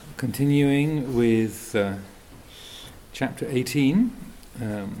Continuing with chapter 18,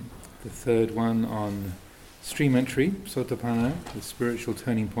 the third one on stream entry, Sotapanna, the spiritual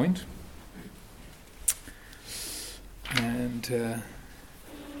turning point. And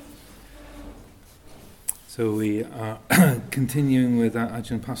so we are continuing with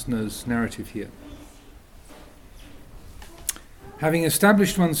Ajahn Pasno's narrative here. Having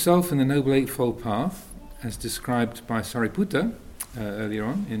established oneself in the Noble Eightfold Path, as described by Sariputta earlier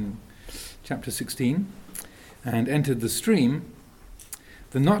on in chapter 16, and entered the stream,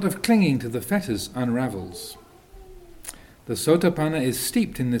 the knot of clinging to the fetters unravels. The Sotapanna is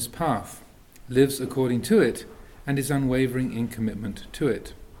steeped in this path, lives according to it, and is unwavering in commitment to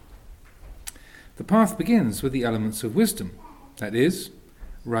it. The path begins with the elements of wisdom, that is,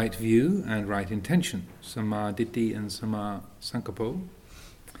 right view and right intention, Samma Ditti and Samma Sankappo.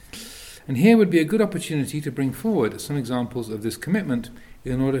 And here would be a good opportunity to bring forward some examples of this commitment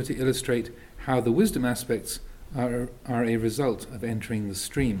in order to illustrate how the wisdom aspects are a result of entering the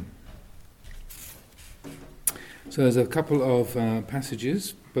stream. So there's a couple of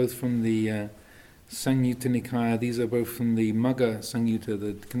passages, both from the Samyutta Nikaya. These are both from the Magga Samyutta,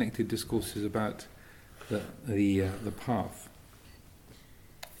 the connected discourses about the path.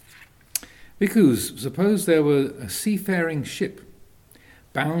 Bhikkhus, suppose there were a seafaring ship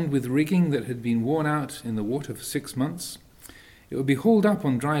bound with rigging that had been worn out in the water for 6 months. It would be hauled up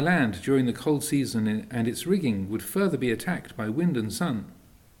on dry land during the cold season, and its rigging would further be attacked by wind and sun.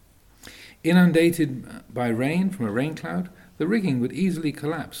 Inundated by rain from a rain cloud, the rigging would easily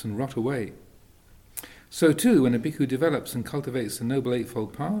collapse and rot away. So too, when a bhikkhu develops and cultivates the Noble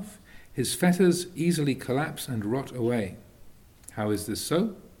Eightfold Path, his fetters easily collapse and rot away. How is this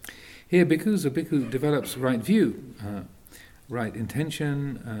so? Here, bhikkhus, a bhikkhu develops right view, right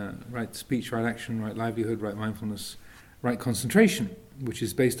intention, right speech, right action, right livelihood, right mindfulness, right concentration, which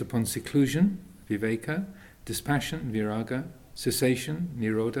is based upon seclusion, viveka, dispassion, viraga, cessation,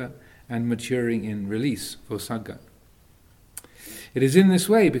 nirodha, and maturing in release, vosagga. It is in this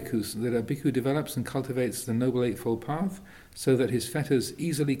way, bhikkhus, that a bhikkhu develops and cultivates the Noble Eightfold Path so that his fetters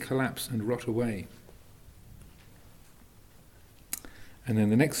easily collapse and rot away. And then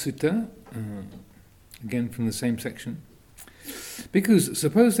the next sutta, again from the same section. Bhikkhus,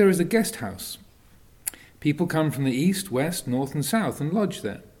 suppose there is a guest house. People come from the east, west, north and south and lodge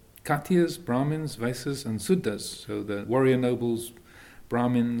there. Katyas, Brahmins, Vaisas and Suddhas, so the warrior nobles,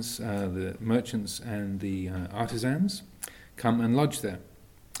 Brahmins, the merchants and the artisans, come and lodge there.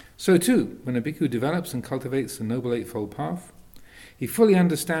 So too, when a bhikkhu develops and cultivates the Noble Eightfold Path, he fully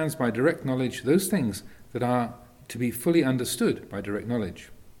understands by direct knowledge those things that are to be fully understood by direct knowledge.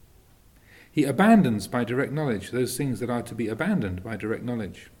 He abandons by direct knowledge those things that are to be abandoned by direct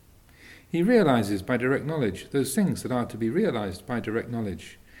knowledge. He realizes by direct knowledge those things that are to be realized by direct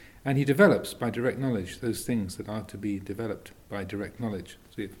knowledge. And he develops by direct knowledge those things that are to be developed by direct knowledge.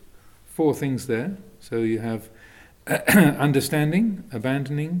 So you have 4 things there. So you have understanding,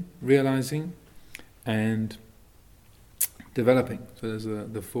 abandoning, realizing, and developing. So there's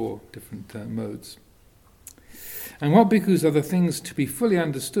the 4 different modes. And what bhikkhus are the things to be fully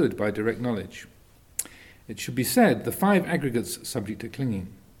understood by direct knowledge? It should be said, the 5 aggregates subject to clinging.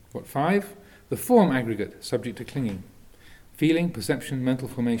 What 5? The form aggregate subject to clinging. Feeling, perception, mental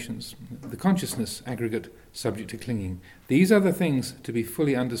formations. The consciousness aggregate subject to clinging. These are the things to be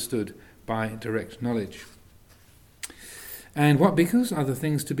fully understood by direct knowledge. And what bhikkhus are the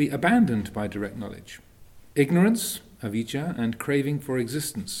things to be abandoned by direct knowledge? Ignorance, avijja, and craving for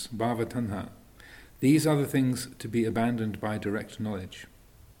existence, bhava tanha. These are the things to be abandoned by direct knowledge.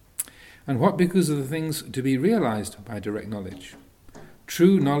 And what bhikkhus are the things to be realized by direct knowledge?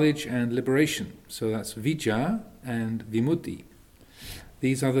 True knowledge and liberation, so that's vijja and vimutti.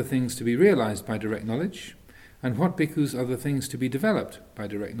 These are the things to be realized by direct knowledge. And what bhikkhus are the things to be developed by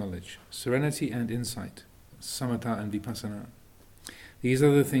direct knowledge? Serenity and insight, samatha and vipassana. These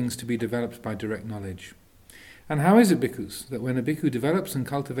are the things to be developed by direct knowledge. And how is it, bhikkhus, that when a bhikkhu develops and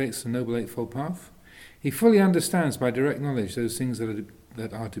cultivates the Noble Eightfold Path, he fully understands by direct knowledge those things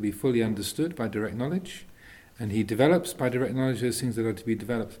that are to be fully understood by direct knowledge, and he develops by direct knowledge those things that are to be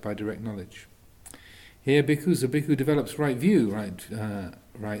developed by direct knowledge. Here, bhikkhus, a bhikkhu develops right view,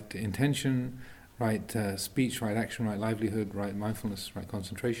 right intention, right speech, right action, right livelihood, right mindfulness, right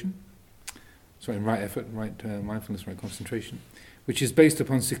concentration. Right effort, right mindfulness, right concentration, which is based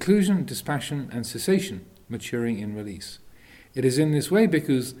upon seclusion, dispassion, and cessation, maturing in release. It is in this way,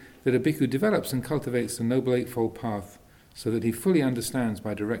 bhikkhus, that a bhikkhu develops and cultivates the Noble Eightfold Path so that he fully understands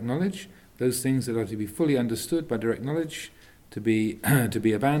by direct knowledge those things that are to be fully understood by direct knowledge, to be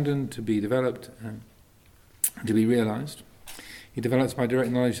abandoned, to be developed, to be realized. He develops by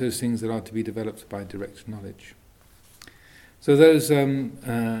direct knowledge those things that are to be developed by direct knowledge. So those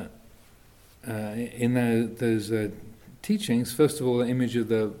teachings, first of all, the image of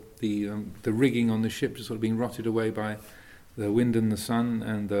the rigging on the ship just sort of being rotted away by the wind and the sun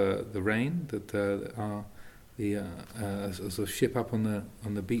and the rain that are as a ship up on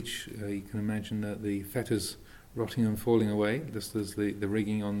the beach. You can imagine the fetters rotting and falling away, just as the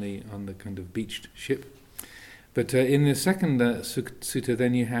rigging on the kind of beached ship. But in the second sutta,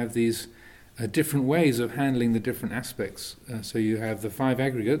 then you have these different ways of handling the different aspects. So you have the five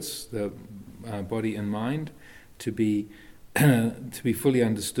aggregates, the body and mind, to be fully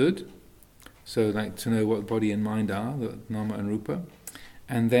understood. So, like to know what body and mind are, the nama and rupa,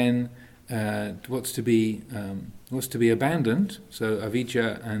 and then what's to be abandoned. So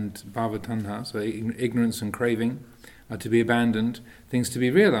avidya and bhava tanha, so ignorance and craving, are to be abandoned. Things to be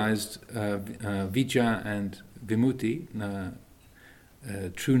realized, vidya and vimutti,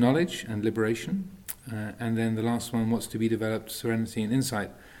 true knowledge and liberation, and then the last one, what's to be developed, serenity and insight.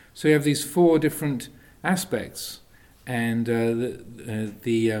 So you have these four different aspects, and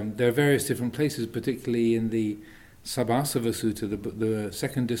there are various different places, particularly in the Sabbasava Sutta, the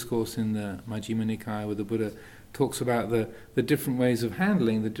second discourse in the Majjhima Nikaya, where the Buddha talks about the different ways of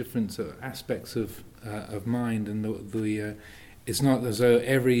handling the different aspects of mind, and it's not as though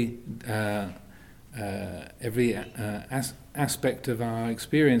every aspect of our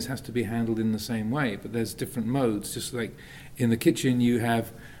experience has to be handled in the same way, but there's different modes. Just like in the kitchen, you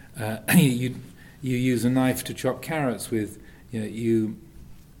have you use a knife to chop carrots with,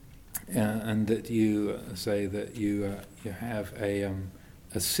 and that you say that you have a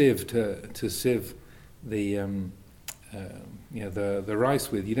sieve to sieve the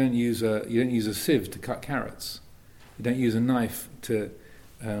rice with. You don't use a sieve to cut carrots. You don't use a knife to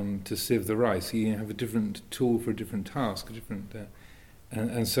sieve the rice. You have a different tool for a different task,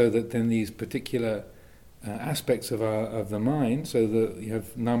 and so that then these particular aspects of the mind, so that you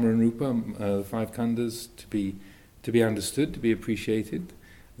have nama and rupa, the five khandhas, to be understood, to be appreciated.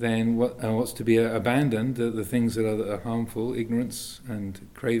 Then what's to be abandoned, the things that are harmful, ignorance and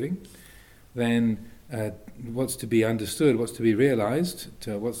craving. Then what's to be understood, what's to be realized,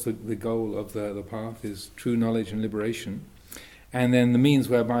 what's the goal of the path is true knowledge and liberation. And then the means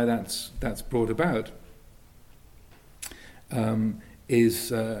whereby that's brought about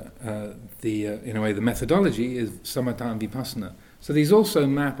is in a way the methodology is samatha and vipassana. So these also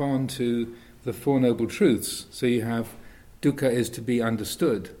map on to the Four Noble Truths. So you have dukkha is to be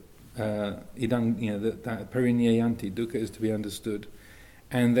understood, that parinyayanti, dukkha is to be understood,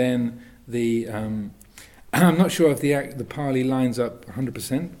 and then I'm not sure if the Pali lines up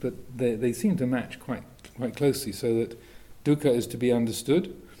 100%, but they seem to match quite closely. So that dukkha is to be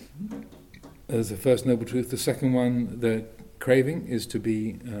understood as the first noble truth. The second one, the craving, is to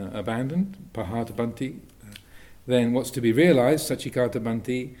be abandoned, pahata bhanti. Then what's to be realized, sachikata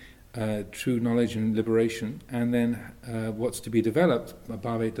bhanti, true knowledge and liberation. And then what's to be developed,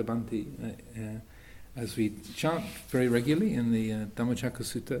 bhaveta bhanti, as we chant very regularly in the Dhammacakka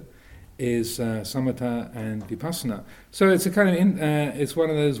Sutta, is samatha and vipassana. So it's a kind of it's one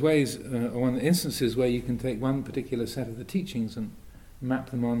of those ways, one of the instances where you can take one particular set of the teachings and map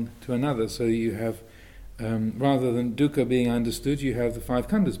them on to another. So you have, rather than dukkha being understood, you have the five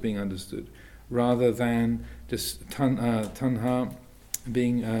khandhas being understood. Rather than just tanha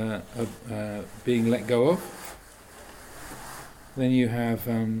being let go of, then you have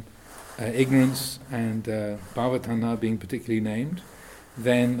ignorance and bhava tanha being particularly named.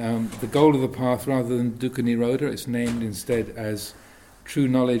 Then the goal of the path, rather than dukkha nirodha, it's named instead as true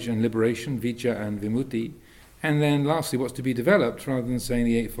knowledge and liberation, vidya and vimutti. And then lastly, what's to be developed, rather than saying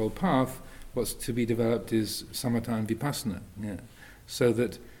the Eightfold Path, what's to be developed is samatha and vipassana. Yeah. So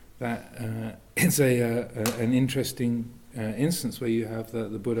that it's an interesting instance where you have the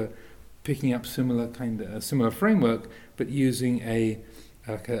Buddha picking up similar framework, but using a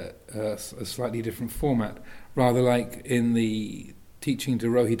slightly different format, rather like in the teaching to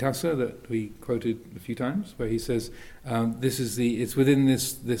Rohitassa that we quoted a few times, where he says, it's within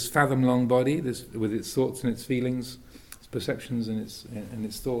this fathom-long body, this with its thoughts and its feelings, its perceptions and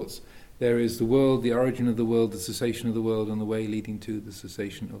its thoughts. There is the world, the origin of the world, the cessation of the world, and the way leading to the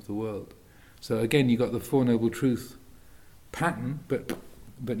cessation of the world. So again, you got the Four Noble Truth pattern, but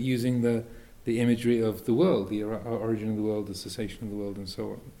using the imagery of the world, the origin of the world, the cessation of the world, and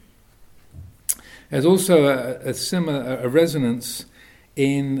so on. There's also a similar resonance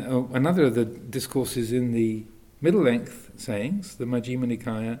in another of the discourses in the middle length sayings, the Majjhima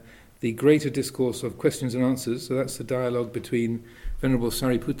Nikaya, the greater discourse of questions and answers. So that's the dialogue between Venerable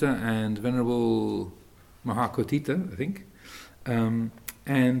Sariputta and Venerable Mahakotita, I think. Venerable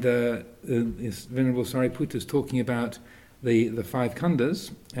Sariputta is talking about the five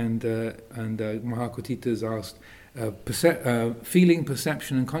khandhas, and Mahakotita is asked, feeling,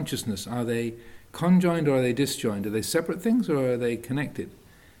 perception, and consciousness, are they conjoined or are they disjoined? Are they separate things or are they connected?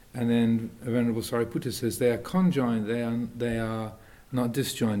 And then Venerable Sariputta says they are conjoined, they are not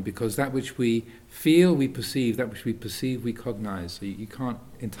disjoined, because that which we feel, we perceive, that which we perceive, we cognize. So you can't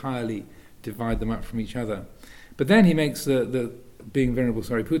entirely divide them up from each other. But then he makes being Venerable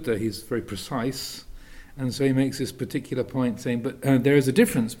Sariputta, he's very precise, and so he makes this particular point saying, but there is a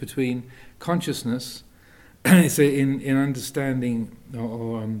difference between consciousness, say in understanding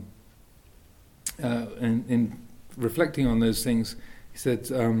or in reflecting on those things. He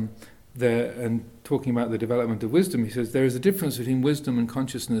said, and talking about the development of wisdom, he says there is a difference between wisdom and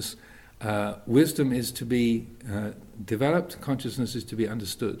consciousness. Wisdom is to be developed, consciousness is to be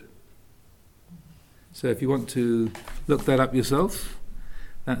understood. So if you want to look that up yourself,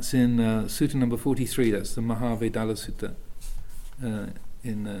 that's in Sutta number 43, that's the Mahavedalla Sutta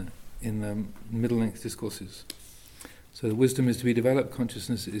in the middle length discourses. So the wisdom is to be developed,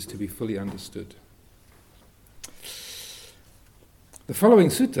 consciousness is to be fully understood. The following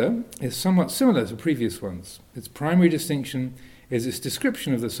sutta is somewhat similar to previous ones. Its primary distinction is its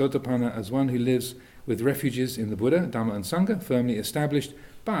description of the Sotapanna as one who lives with refuges in the Buddha, Dhamma and Sangha, firmly established,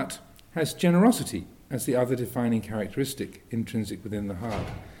 but has generosity as the other defining characteristic intrinsic within the heart.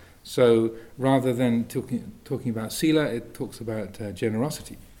 So rather than talking about sila, it talks about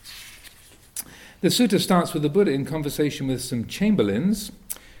generosity. The sutta starts with the Buddha in conversation with some chamberlains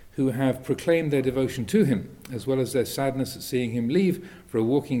who have proclaimed their devotion to him, as well as their sadness at seeing him leave for a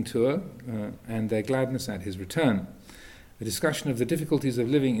walking tour and their gladness at his return. A discussion of the difficulties of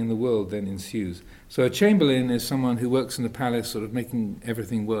living in the world then ensues. So a chamberlain is someone who works in the palace, sort of making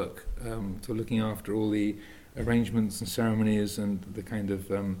everything work, so looking after all the arrangements and ceremonies and the kind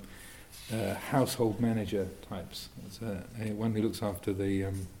of household manager types. It's one who looks after the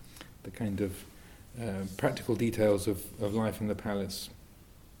kind of practical details of life in the palace.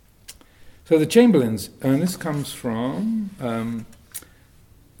 So the chamberlains, and this comes from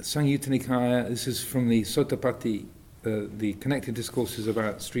Samyutta Nikaya. This is from the Sotapatti, the connected discourses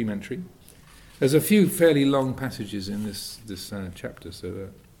about stream entry. There's a few fairly long passages in this chapter, so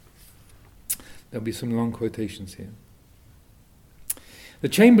there'll be some long quotations here. The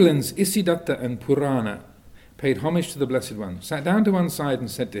chamberlains Isidatta and Purana paid homage to the Blessed One, sat down to one side and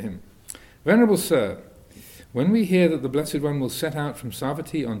said to him, "Venerable Sir, when we hear that the Blessed One will set out from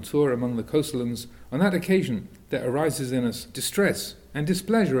Savatthi on tour among the Kosalans, on that occasion there arises in us distress and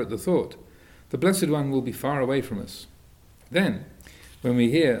displeasure at the thought. The Blessed One will be far away from us. Then, when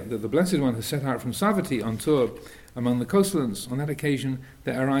we hear that the Blessed One has set out from Savatthi on tour among the Kosalans, on that occasion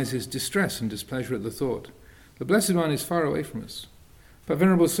there arises distress and displeasure at the thought. The Blessed One is far away from us. But,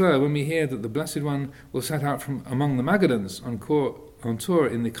 Venerable Sir, when we hear that the Blessed One will set out from among the Magadhans on tour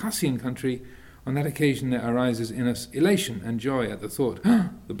in the Kasian country, on that occasion there arises in us elation and joy at the thought,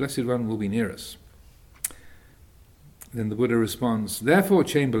 the Blessed One will be near us." Then the Buddha responds, "Therefore,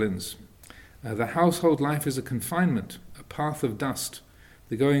 chamberlains, the household life is a confinement, a path of dust.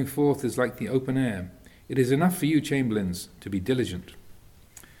 The going forth is like the open air. It is enough for you, chamberlains, to be diligent."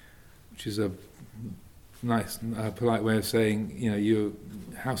 Which is a nice, polite way of saying, you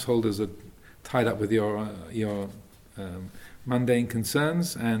householders are tied up with your mundane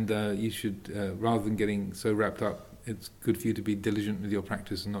concerns, and you should, rather than getting so wrapped up, it's good for you to be diligent with your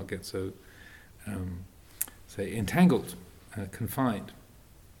practice and not get so, entangled, confined.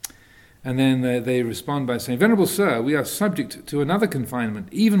 And then they respond by saying, "Venerable Sir, we are subject to another confinement,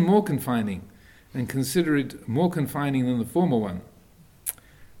 even more confining, and consider it more confining than the former one."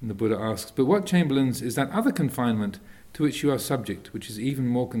 And the Buddha asks, "But what, chamberlains, is that other confinement to which you are subject, which is even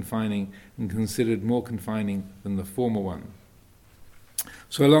more confining and considered more confining than the former one?"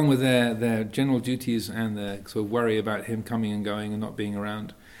 So along with their general duties and their sort of worry about him coming and going and not being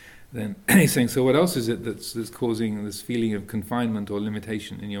around, then he's saying, so what else is it that's causing this feeling of confinement or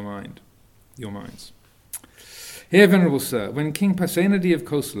limitation in your minds? "Here, Venerable Sir, when King Pasenadi of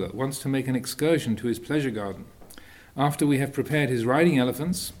Kosala wants to make an excursion to his pleasure garden, after we have prepared his riding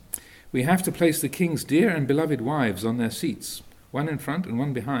elephants, we have to place the king's dear and beloved wives on their seats, one in front and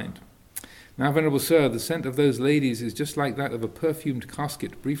one behind. Now, Venerable Sir, the scent of those ladies is just like that of a perfumed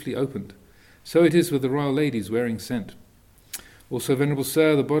casket briefly opened. So it is with the royal ladies wearing scent. Also, Venerable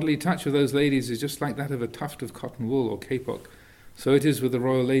Sir, the bodily touch of those ladies is just like that of a tuft of cotton wool or kapok. So it is with the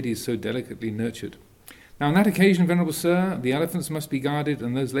royal ladies so delicately nurtured. Now, on that occasion, Venerable Sir, the elephants must be guarded,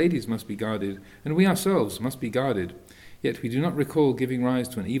 and those ladies must be guarded, and we ourselves must be guarded. Yet we do not recall giving rise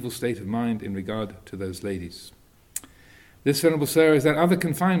to an evil state of mind in regard to those ladies." This, Venerable Sir, is that other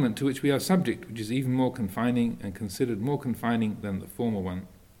confinement to which we are subject, which is even more confining and considered more confining than the former one.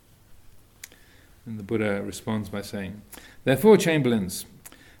 And the Buddha responds by saying, therefore, chamberlains,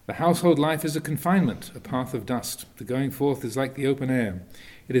 the household life is a confinement, a path of dust. The going forth is like the open air.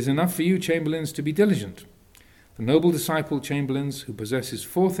 It is enough for you, chamberlains, to be diligent. The noble disciple, chamberlains, who possesses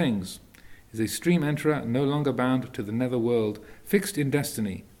 4 things, is a stream enterer, no longer bound to the nether world, fixed in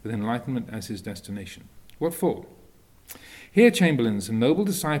destiny, with enlightenment as his destination. What for? Here, chamberlains, a noble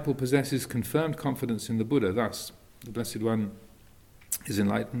disciple possesses confirmed confidence in the Buddha. Thus, the Blessed One is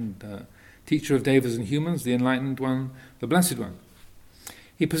enlightened, teacher of devas and humans, the enlightened one, the Blessed One.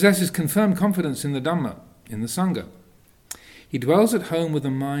 He possesses confirmed confidence in the Dhamma, in the Sangha. He dwells at home with a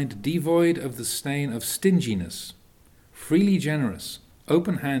mind devoid of the stain of stinginess, freely generous,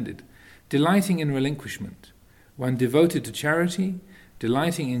 open-handed, delighting in relinquishment, one devoted to charity,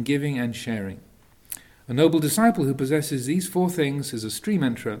 delighting in giving and sharing. A noble disciple who possesses these 4 things is a stream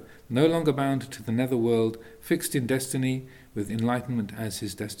enterer, no longer bound to the nether world, fixed in destiny, with enlightenment as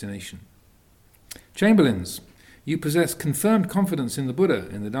his destination. Chamberlains, you possess confirmed confidence in the Buddha,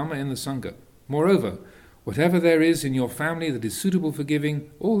 in the Dhamma, in the Sangha. Moreover, whatever there is in your family that is suitable for giving,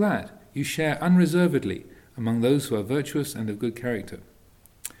 all that you share unreservedly among those who are virtuous and of good character.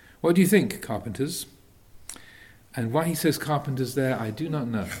 What do you think, carpenters? And why he says carpenters there, I do not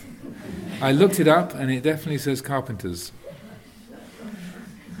know. I looked it up, and it definitely says carpenters.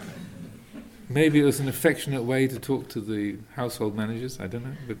 Maybe it was an affectionate way to talk to the household managers, I don't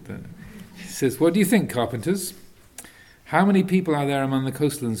know. But he says, what do you think, carpenters? How many people are there among the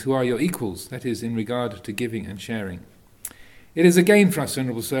coastlands who are your equals, that is, in regard to giving and sharing? It is a gain for us,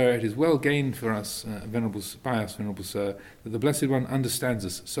 Venerable Sir, it is well gained for us, Venerable Sir, that the Blessed One understands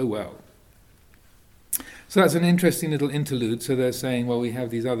us so well. So that's an interesting little interlude. So they're saying, well, we have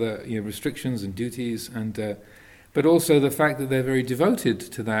these other restrictions and duties, and but also the fact that they're very devoted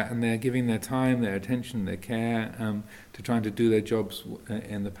to that, and they're giving their time, their attention, their care to trying to do their jobs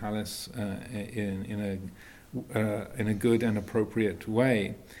in the palace in a good and appropriate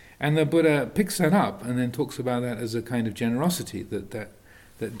way. And the Buddha picks that up and then talks about that as a kind of generosity,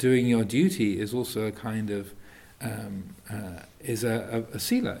 that doing your duty is also a kind of is a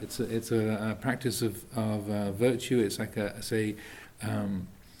sila. It's a practice of virtue. It's like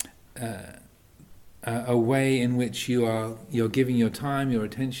a way in which you're giving your time, your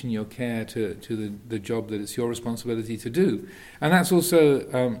attention, your care to the job that it's your responsibility to do. And that's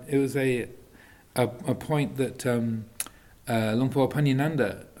also it was a point that Lumpur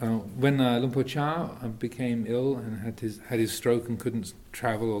Panyananda, when Lumpur Cha became ill and had his stroke and couldn't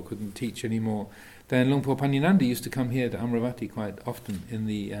travel or couldn't teach anymore, then Lumpur Panyananda used to come here to Amaravati quite often in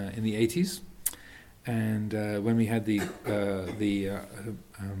the 80s. And when we had the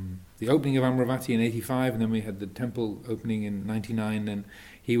opening of Amaravati in 85, and then we had the temple opening in 99, and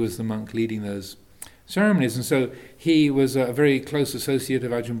he was the monk leading those ceremonies. And so he was a very close associate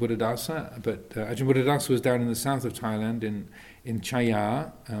of Ajahn Buddhadasa, but Ajahn Buddhadasa was down in the south of Thailand in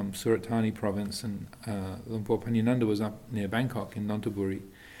Chaya, Surat Thani province, and Lumpur Panyananda was up near Bangkok in Nonthaburi.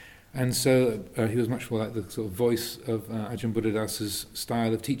 And so he was much more like the sort of voice of Ajahn Buddhadasa's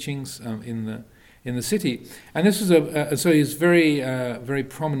style of teachings in the city. And this was so he's very very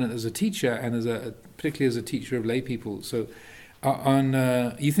prominent as a teacher, and particularly as a teacher of lay people. So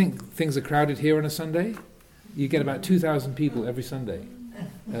you think things are crowded here on a Sunday? You get about 2,000 people every Sunday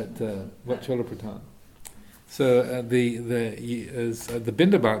at Wat Cholapratan. So the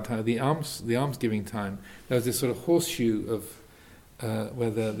Bindabat, the almsgiving time, there was this sort of horseshoe of where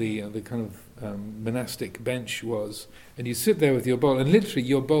the kind of monastic bench was, and you sit there with your bowl, and literally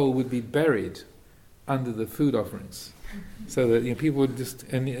your bowl would be buried under the food offerings, so that people would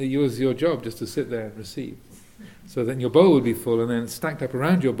and it was your job just to sit there and receive. So then your bowl would be full, and then stacked up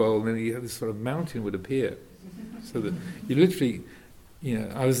around your bowl, and then you have this sort of mountain would appear, so that you literally,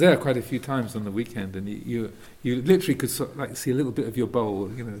 I was there quite a few times on the weekend, and you literally could sort of like see a little bit of your bowl,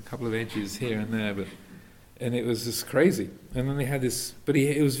 a couple of edges here and there, and it was just crazy. And then they had this, but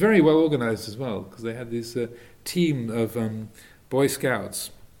it was very well organized as well, because they had this team of Boy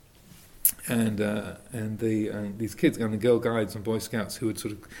Scouts and these kids, and the Girl Guides and Boy Scouts, who would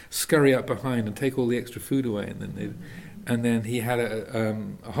sort of scurry up behind and take all the extra food away, and then he had a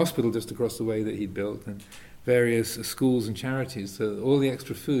hospital just across the way that he'd built, and various schools and charities. So all the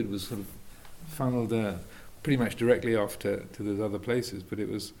extra food was sort of funneled pretty much directly off to those other places. But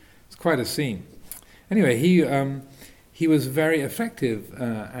it's quite a scene. Anyway, he was very effective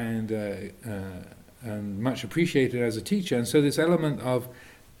and much appreciated as a teacher. And so this element of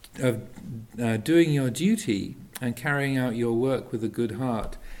doing your duty and carrying out your work with a good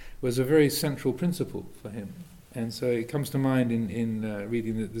heart was a very central principle for him. And so it comes to mind in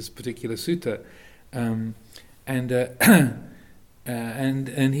reading this particular sutta, and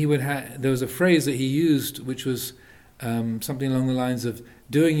he would there was a phrase that he used which was something along the lines of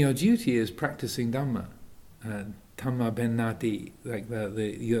doing your duty is practicing Dhamma, Dhamma bennati, like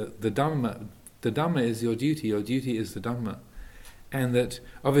the Dhamma is your duty is the Dhamma, and that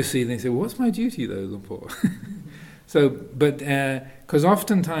obviously they say, well, what's my duty though, Luang Por? So, but because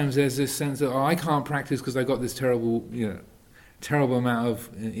oftentimes there's this sense that I can't practice because I got this terrible amount of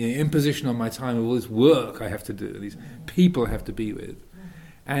imposition on my time of all this work I have to do, these people I have to be with,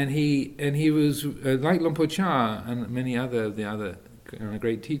 and he was like Luang Por Chah and many other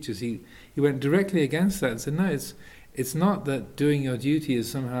great teachers. He went directly against that and said, no, it's not that doing your duty is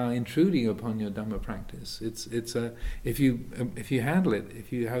somehow intruding upon your Dhamma practice. It's if you handle it,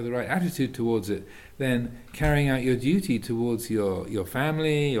 if you have the right attitude towards it, then carrying out your duty towards your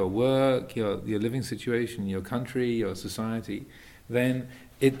family, your work, your living situation, your country, your society, then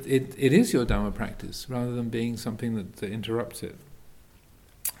it is your Dhamma practice rather than being something that interrupts it.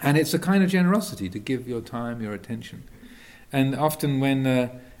 And it's a kind of generosity to give your time, your attention. And often when,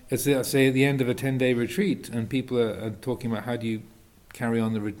 as I say, at the end of a 10-day retreat, and people are talking about how do you carry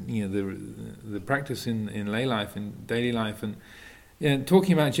on the practice in lay life, in daily life, and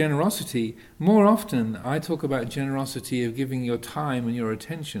talking about generosity, more often I talk about generosity of giving your time and your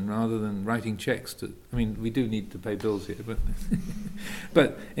attention rather than writing checks to. I mean, we do need to pay bills here,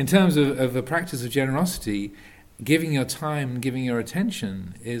 but in terms of a practice of generosity, giving your time, giving your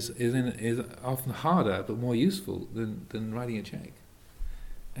attention is often harder but more useful than writing a check.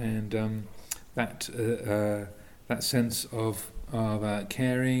 And that sense of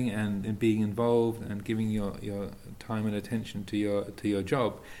caring and being involved and giving your time and attention to your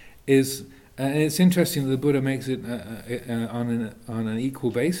job is, and it's interesting that the Buddha makes it on an equal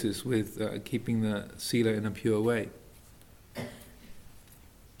basis with keeping the sila in a pure way.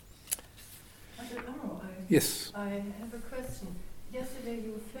 Yes. I have a question. Yesterday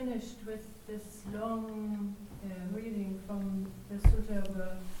you finished with this long reading from the sutta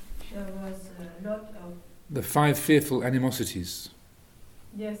where there was a lot of... The 5 fearful animosities.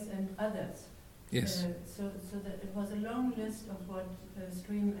 Yes, and others. Yes. So that it was a long list of what a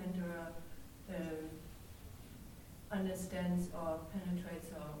stream enterer understands or penetrates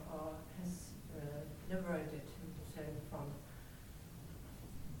or has liberated himself from,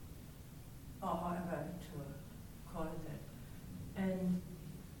 or however to call that. And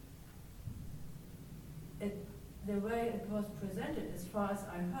the way it was presented, as far as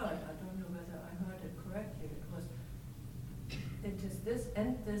I heard, I don't know whether I heard it correctly, it is this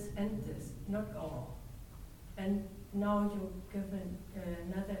and this and this, not all. And now you give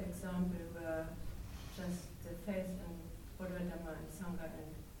another example where just the faith in Buddha, Dhamma, and Sangha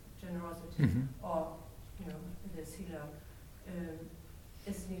and generosity, or the sila,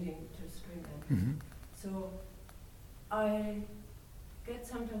 is needing to stream in. So I get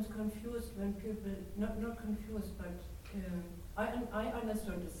sometimes confused when people, not confused, but I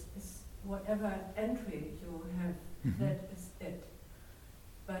understood is whatever entry you have, that is it.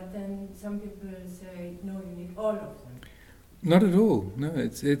 But then some people say, no, you need all of them. Not at all. No,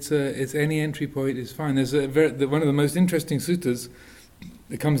 it's any entry point is fine. There's one of the most interesting suttas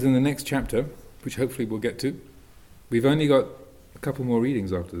that comes in the next chapter, which hopefully we'll get to. We've only got a couple more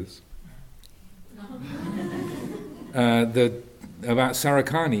readings after this. About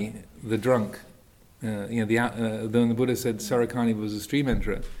Sarakani, the drunk. The Buddha said Sarakani was a stream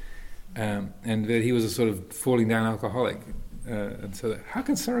enterer, and that he was a sort of falling down alcoholic. And so, how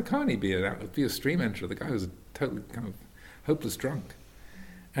can Sarakani be a stream enterer? The guy was a totally kind of hopeless drunk.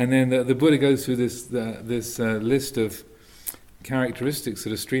 And then the Buddha goes through this list of characteristics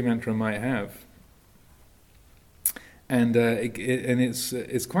that a stream enterer might have, and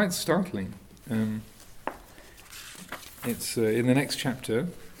it's quite startling. It's in the next chapter,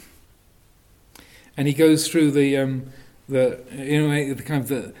 and he goes through the kind of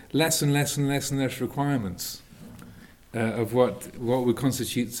the less and less requirements of what would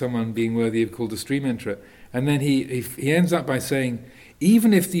constitute someone being worthy of called a stream enterer, and then he ends up by saying,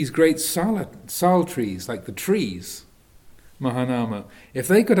 even if these great sal trees, like the trees, Mahanama, if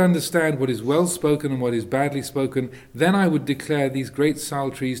they could understand what is well spoken and what is badly spoken, then I would declare these great sal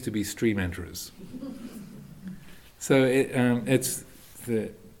trees to be stream enterers. So it's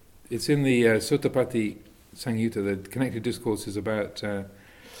in the Sottapati Samyutta, the connected discourses about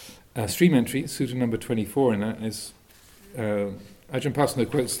stream entry, Sutta number 24 in that is, Ajahn Pasana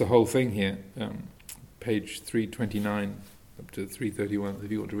quotes the whole thing here, page 329 up to 331,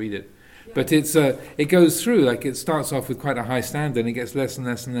 if you want to read it. But it goes through, like it starts off with quite a high standard and it gets less and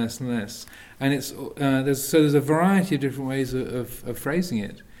less and less and less. And there's a variety of different ways of phrasing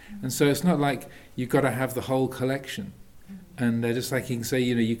it. And so it's not like you've got to have the whole collection. And just like you can say,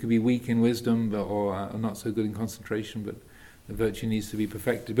 you could be weak in wisdom or not so good in concentration, but the virtue needs to be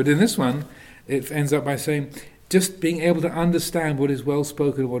perfected. But in this one, it ends up by saying, just being able to understand what is well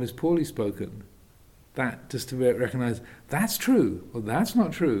spoken and what is poorly spoken. That, just to recognize, that's true, or that's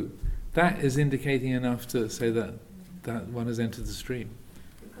not true. That is indicating enough to say that one has entered the stream.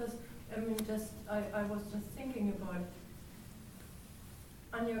 Because, I was just thinking about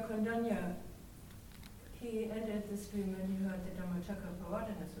Anya Kondanya. He entered the stream when he heard the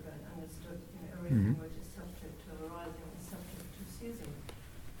Dhammacakkappavattana Sutta and understood everything which is subject to arising is subject to ceasing.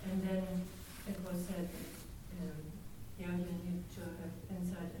 And then it was said, you need to have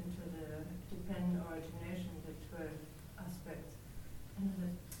insight into the dependent origination, the 12 aspects. And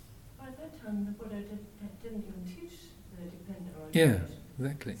that by that time the Buddha didn't even teach the dependent origination. Yeah,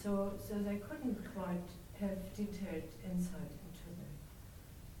 exactly. So they couldn't quite have detailed insight into that.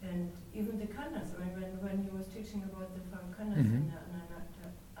 And even the khandhas, when he was teaching about the 5 khandhas in the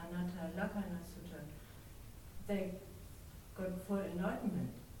Anatta Lakkhana Sutta, they got full enlightenment,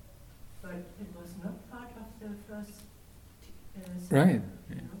 but it was not part of the first sutta, right.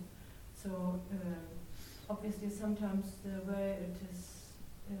 So obviously sometimes the way it is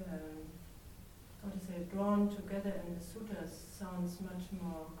drawn together in the suttas sounds much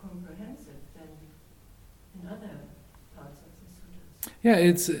more comprehensive than in other parts of the suttas. Yeah,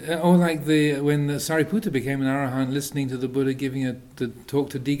 it's or like when Sariputta became an Arahant, listening to the Buddha giving the talk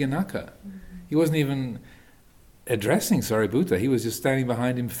to Dighanakha. He wasn't even addressing Sariputta, he was just standing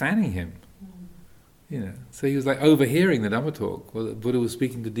behind him, fanning him. So he was like overhearing the Dhamma talk. Well, the Buddha was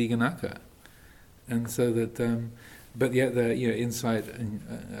speaking to Dighanakha, and so that, but yet the insight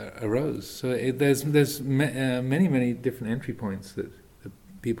arose. So there's many different entry points that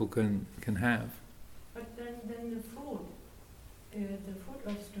people can have. But then the fruit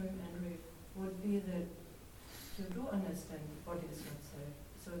of stream entry would be that you do understand bodies, let's say.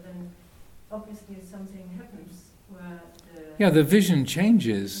 So then obviously something happens where the vision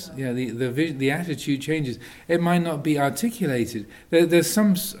changes. The attitude changes. It might not be articulated. There's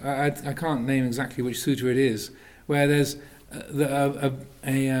some, I can't name exactly which sutra it is, where there's a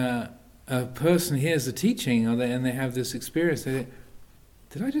person hears the teaching and they have this experience. They say,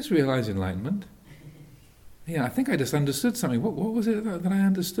 did I just realize enlightenment? I think I just understood something. What was it that I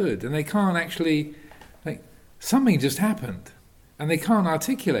understood? And they can't actually, something just happened, and they can't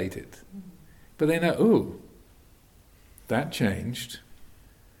articulate it. But they know, that changed.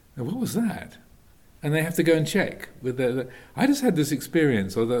 Now, what was that? And they have to go and check. I just had this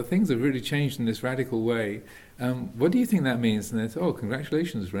experience, or that things have really changed in this radical way. What do you think that means? And they say,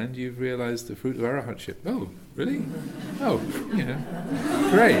 congratulations, friend, you've realized the fruit of arahantship. Oh, really?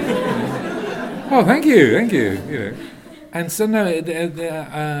 Great. Oh, thank you. And so no, I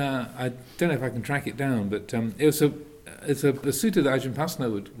don't know if I can track it down, but it's a sutta that Ajahn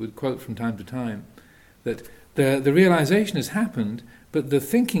Pasanno would quote from time to time, that the realization has happened, but the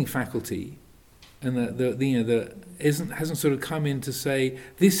thinking faculty and hasn't sort of come in to say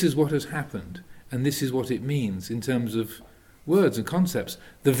this is what has happened and this is what it means in terms of words and concepts.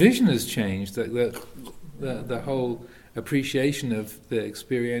 The vision has changed, the whole appreciation of the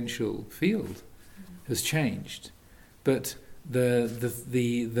experiential field has changed, but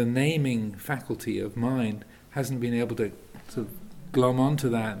the naming faculty of mind hasn't been able to sort of glom onto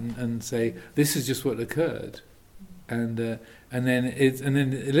that and say this is just what occurred, and then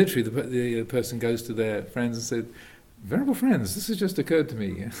literally the person goes to their friends and said, "Venerable friends, this has just occurred to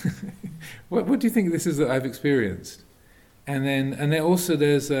me. what do you think this is that I've experienced?" And then also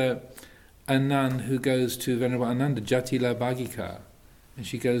there's a nun who goes to Venerable Ananda, Jatila Bhagika, and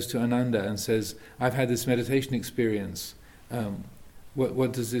she goes to Ananda and says, "I've had this meditation experience.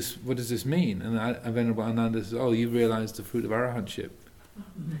 What does this mean?" And Venerable Ananda says, "Oh, you realized the fruit of arahantship."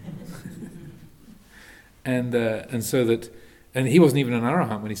 and so that, and he wasn't even an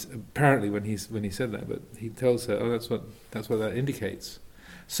arahant when he said that, but he tells her, "Oh, that's what that indicates."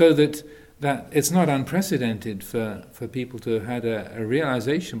 So that it's not unprecedented for people to have had a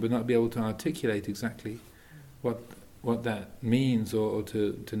realization but not be able to articulate exactly what that means or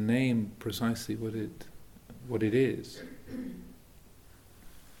to name precisely what it is.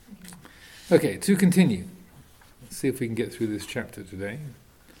 Okay, to continue. Let's see if we can get through this chapter today.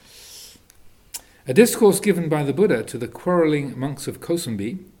 A discourse given by the Buddha to the quarrelling monks of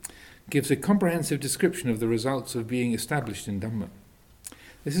Kosambi gives a comprehensive description of the results of being established in Dhamma.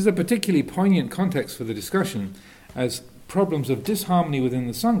 This is a particularly poignant context for the discussion, as problems of disharmony within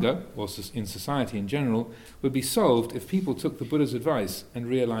the Sangha, or in society in general, would be solved if people took the Buddha's advice and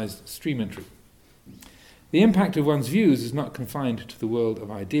realized stream entry. The impact of one's views is not confined to the world of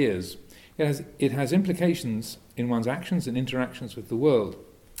ideas. It has implications in one's actions and interactions with the world.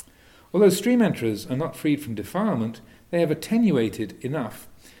 Although stream enterers are not freed from defilement, they have attenuated enough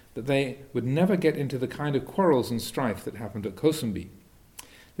that they would never get into the kind of quarrels and strife that happened at Kosambi.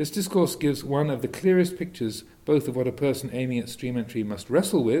 This discourse gives one of the clearest pictures both of what a person aiming at stream entry must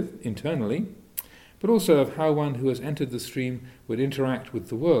wrestle with internally, but also of how one who has entered the stream would interact with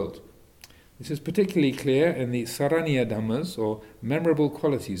the world. This is particularly clear in the Saraniya Dhammas, or memorable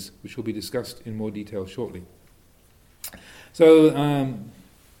qualities, which will be discussed in more detail shortly. So,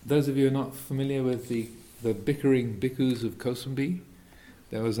 those of you who are not familiar with the bickering bhikkhus of Kosambi,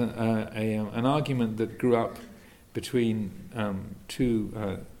 there was an argument that grew up between two.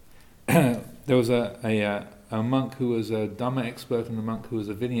 There was a monk who was a Dhamma expert and a monk who was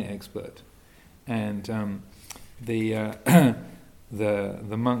a Vinaya expert, and the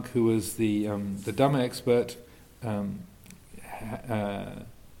monk who was the Dhamma expert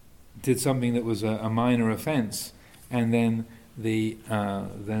did something that was a minor offence, and then the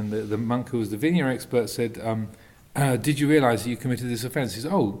monk who was the Vinaya expert said, "Did you realise that you committed this offence?" He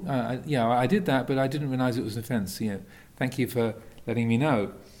said, "Yeah, I did that, but I didn't realise it was an offence. Thank you for letting me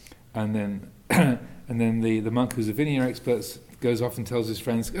know." And then the monk who's a Vinaya expert goes off and tells his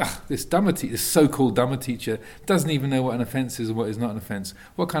friends, "This this so-called Dhamma teacher doesn't even know what an offence is and what is not an offence.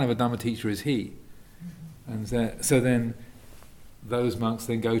 What kind of a Dhamma teacher is he?" And so then those monks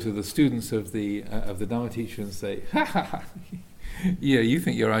then go to the students of the Dhamma teacher and say, "Ha ha ha! Yeah, you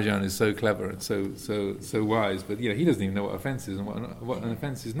think your Ajahn is so clever and so wise, but he doesn't even know what offence is and what an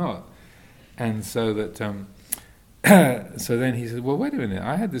offence is not." And so that so then he said, "Well, wait a minute.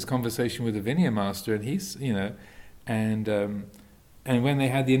 I had this conversation with the Vinaya master, and he's and when they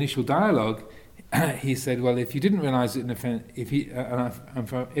had the initial dialogue, he said, well, if you didn't realise it an offence,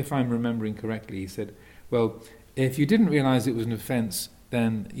 if I'm remembering correctly, he said, well, if you didn't realise it was an offence,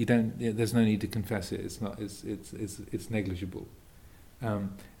 then you don't. There's no need to confess it. It's negligible."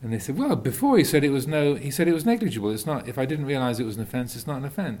 And they said, "Well, before he said it was negligible. It's not. If I didn't realise it was an offence, it's not an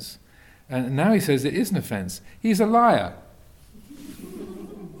offence. And now he says it is an offence. He's a liar."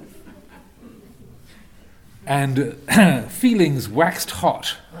 And feelings waxed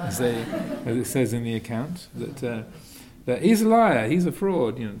hot, as it says in the account, that he's a liar, he's a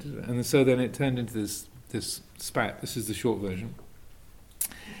fraud, And so then it turned into this spat. This is the short version.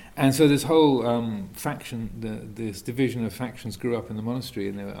 And so this whole faction, this division of factions grew up in the monastery,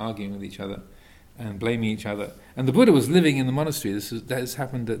 and they were arguing with each other and blaming each other. And the Buddha was living in the monastery. That has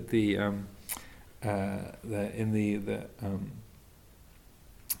happened at the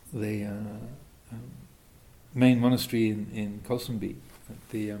main monastery in Kosambi, at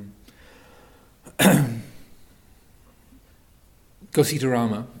the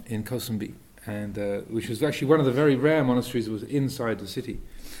Gositarama in Kosambi, and which was actually one of the very rare monasteries that was inside the city.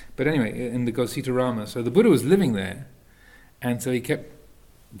 But anyway, in the Gositarama, so the Buddha was living there, and so he kept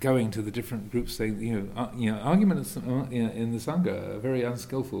going to the different groups, saying, arguments in the Sangha are very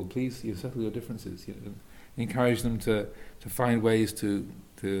unskillful. Please, settle your differences. Encourage them to find ways to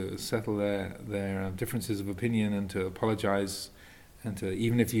settle their differences of opinion and to apologize, and to,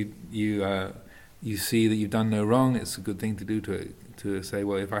 even if you see that you've done no wrong, it's a good thing to do to say,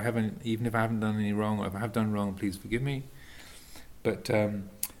 well, even if I haven't done any wrong, or if I have done wrong, please forgive me. But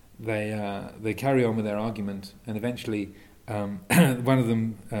they carry on with their argument, and eventually one of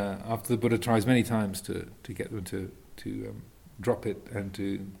them, after the Buddha tries many times to get them to drop it and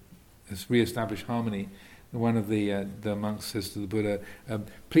to re-establish harmony, one of the monks says to the Buddha,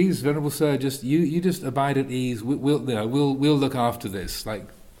 "Please, Venerable Sir, you just abide at ease. We'll look after this. Like,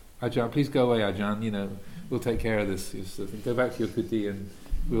 Ajahn, please go away, Ajahn. We'll take care of this. Just go back to your kuti and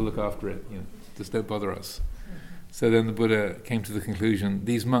we'll look after it. Just don't bother us." So then the Buddha came to the conclusion: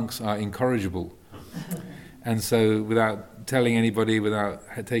 these monks are incorrigible, and so without telling anybody, without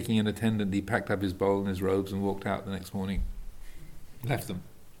taking an attendant, he packed up his bowl and his robes and walked out the next morning, left them.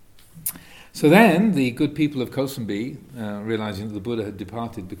 So then the good people of Kosambi, realizing that the Buddha had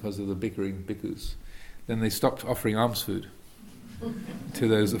departed because of the bickering bhikkhus, then they stopped offering alms food to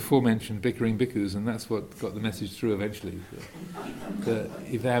those aforementioned bickering bhikkhus, and that's what got the message through eventually. That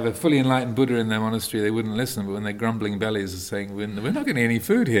if they have a fully enlightened Buddha in their monastery, they wouldn't listen, but when their grumbling bellies are saying, we're not getting any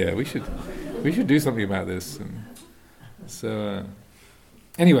food here, we should do something about this. And so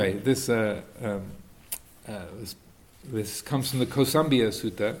anyway, this comes from the Kosambhiya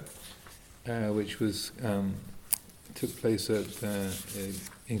Sutta, which took place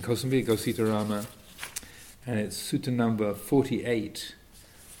in Kosambi, Gositarama, and it's sutta number 48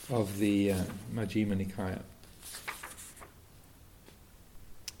 of the Majjhima Nikaya.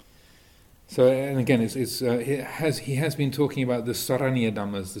 So, and again, he has been talking about the Saraniya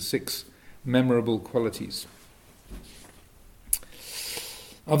Dhammas, the 6 memorable qualities.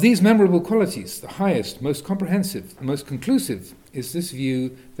 Of these memorable qualities, the highest, most comprehensive, and most conclusive is this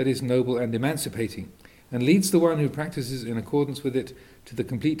view that is noble and emancipating, and leads the one who practices in accordance with it to the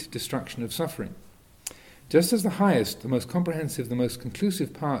complete destruction of suffering. Just as the highest, the most comprehensive, the most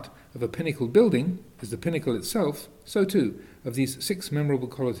conclusive part of a pinnacle building is the pinnacle itself, so too, of these 6 memorable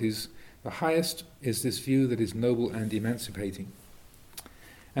qualities, the highest is this view that is noble and emancipating.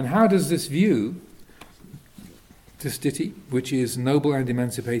 And how does this view, this ditthi, which is noble and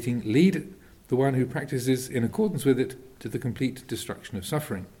emancipating, lead the one who practices in accordance with it to the complete destruction of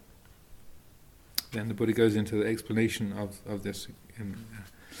suffering? Then the Buddha goes into the explanation of this in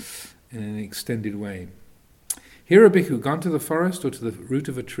an extended way. Here a bhikkhu gone to the forest or to the root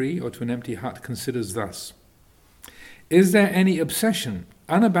of a tree or to an empty hut considers thus: is there any obsession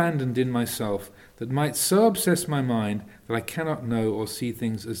unabandoned in myself that might so obsess my mind that I cannot know or see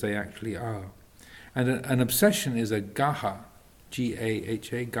things as they actually are? And an obsession is a gaha,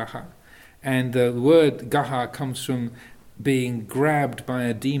 G-A-H-A, gaha. And the word gaha comes from being grabbed by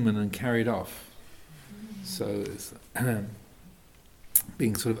a demon and carried off. So it's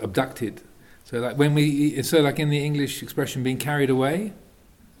being sort of abducted. So like like in the English expression, being carried away,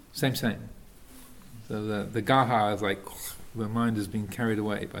 same. So the gaha is like the mind has been carried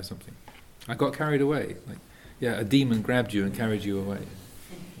away by something. I got carried away. Like, yeah, a demon grabbed you and carried you away.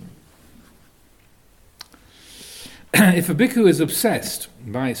 If a bhikkhu is obsessed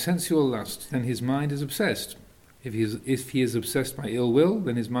by sensual lust, then his mind is obsessed. If he is obsessed by ill will,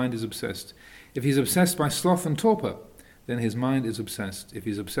 then his mind is obsessed. If he is obsessed by sloth and torpor, then his mind is obsessed. If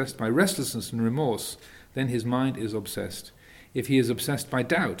he is obsessed by restlessness and remorse, then his mind is obsessed. If he is obsessed by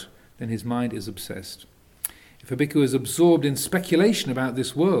doubt, then his mind is obsessed. If a bhikkhu is absorbed in speculation about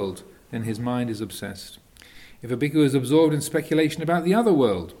this world, then his mind is obsessed. If a bhikkhu is absorbed in speculation about the other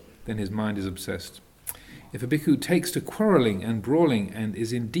world, then his mind is obsessed. If a bhikkhu takes to quarrelling and brawling and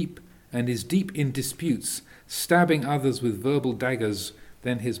is deep in disputes, stabbing others with verbal daggers,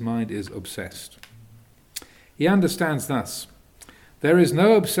 then his mind is obsessed. He understands thus: there is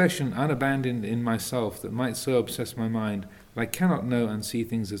no obsession unabandoned in myself that might so obsess my mind that I cannot know and see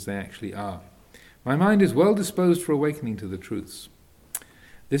things as they actually are. My mind is well disposed for awakening to the truths.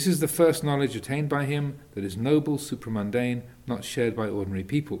 This is the first knowledge attained by him that is noble, supramundane, not shared by ordinary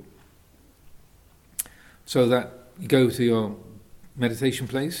people. So that you go to your meditation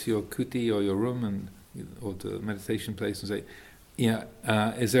place, your kuti or your room, or to a meditation place and say,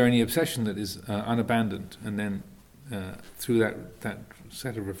 is there any obsession that is unabandoned? And then through that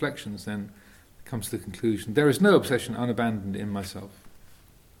set of reflections then comes to the conclusion, there is no obsession unabandoned in myself.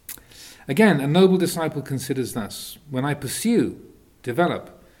 Again, a noble disciple considers thus: when I pursue,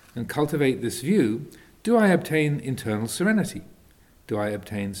 develop, and cultivate this view, do I obtain internal serenity? Do I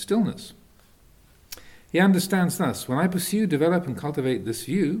obtain stillness? He understands thus: when I pursue, develop, and cultivate this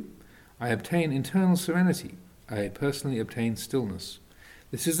view, I obtain internal serenity. I personally obtain stillness.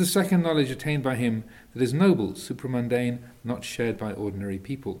 This is the second knowledge attained by him that is noble, supramundane, not shared by ordinary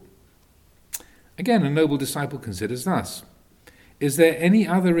people. Again, a noble disciple considers thus: is there any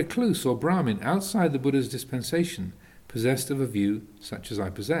other recluse or Brahmin outside the Buddha's dispensation possessed of a view such as I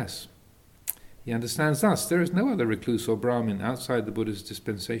possess? He understands thus: there is no other recluse or Brahmin outside the Buddha's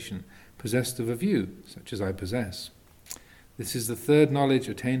dispensation possessed of a view such as I possess. This is the third knowledge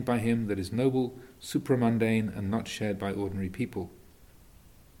attained by him that is noble, supramundane, and not shared by ordinary people.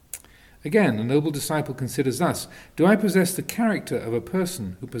 Again, a noble disciple considers thus: do I possess the character of a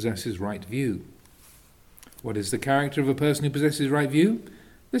person who possesses right view? What is the character of a person who possesses right view?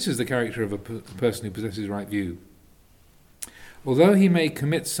 This is the character of a person who possesses right view. Although he may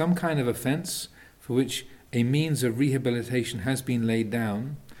commit some kind of offence for which a means of rehabilitation has been laid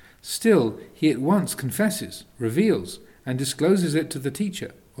down, still he at once confesses, reveals, and discloses it to the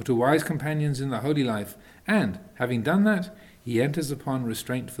teacher or to wise companions in the holy life, and, having done that, he enters upon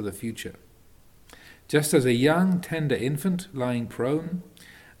restraint for the future. Just as a young, tender infant lying prone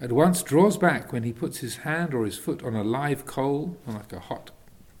at once draws back when he puts his hand or his foot on a live coal, like a hot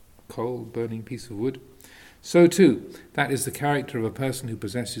coal, burning piece of wood, so too, that is the character of a person who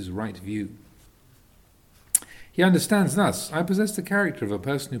possesses right view. He understands thus: I possess the character of a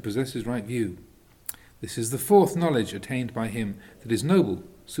person who possesses right view. This is the fourth knowledge attained by him that is noble,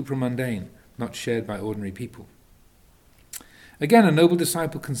 supramundane, not shared by ordinary people. Again, a noble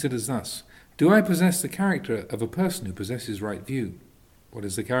disciple considers thus: do I possess the character of a person who possesses right view? What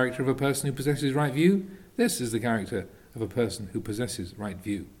is the character of a person who possesses right view? This is the character of a person who possesses right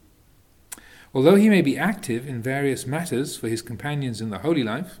view. Although he may be active in various matters for his companions in the holy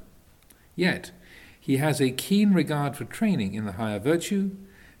life, yet he has a keen regard for training in the higher virtue,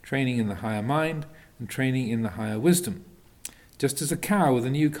 training in the higher mind, and training in the higher wisdom. Just as a cow with a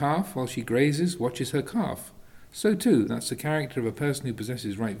new calf, while she grazes, watches her calf, so too, that's the character of a person who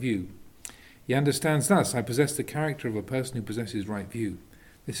possesses right view. He understands thus, I possess the character of a person who possesses right view.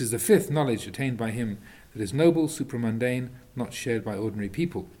 This is the fifth knowledge attained by him that is noble, supramundane, not shared by ordinary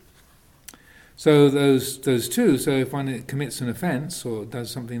people. So those two, so if one commits an offence or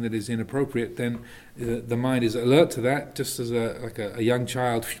does something that is inappropriate, then the mind is alert to that, just as a young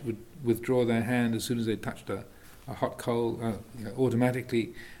child would withdraw their hand as soon as they touched a hot coal,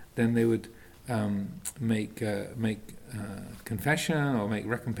 automatically, then they would make confession or make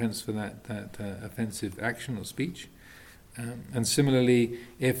recompense for that offensive action or speech. And similarly,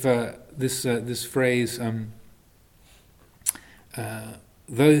 if this phrase,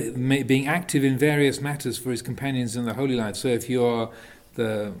 though being active in various matters for his companions in the holy life, so if you're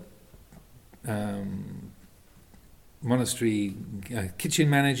the monastery kitchen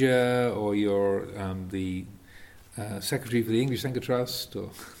manager, or you're the secretary for the English Sanghya Trust,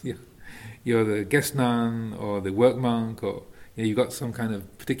 or you're the guest nun or the work monk, or you've got some kind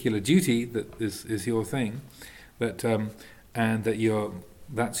of particular duty that is your thing, and that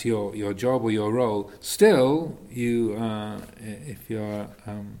that's your job or your role. Still, if you're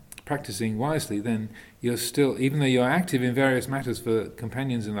practicing wisely, then you're still, even though you're active in various matters for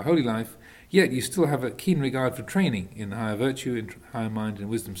companions in the holy life, yet you still have a keen regard for training in higher virtue, in higher mind and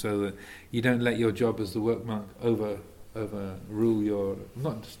wisdom, so that you don't let your job as the work monk overrule your,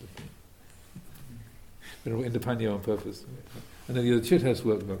 not just Indepanya on purpose. I know you're the Chithurst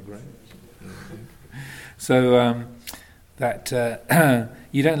work monk, right? So that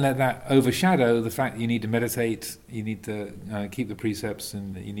you don't let that overshadow the fact that you need to meditate, you need to keep the precepts,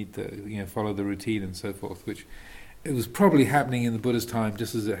 and you need to follow the routine and so forth, which it was probably happening in the Buddha's time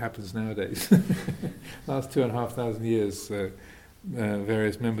just as it happens nowadays. Last 2,500 years,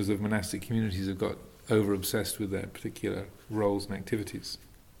 various members of monastic communities have got over-obsessed with their particular roles and activities.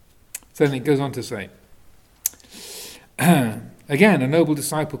 So then it goes on to say, again, a noble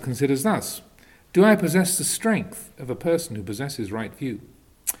disciple considers thus, do I possess the strength of a person who possesses right view?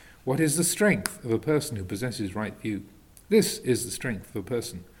 What is the strength of a person who possesses right view? This is the strength of a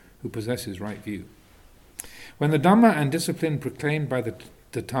person who possesses right view. When the Dhamma and discipline proclaimed by the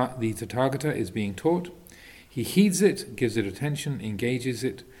Tathagata is being taught, he heeds it, gives it attention, engages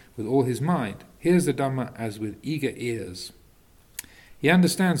it with all his mind, hears the Dhamma as with eager ears. He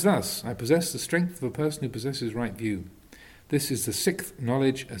understands thus, I possess the strength of a person who possesses right view. This is the sixth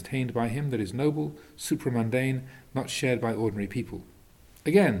knowledge attained by him that is noble, supramundane, not shared by ordinary people.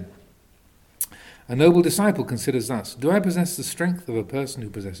 Again, a noble disciple considers thus, do I possess the strength of a person who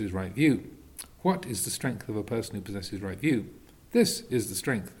possesses right view? What is the strength of a person who possesses right view? This is the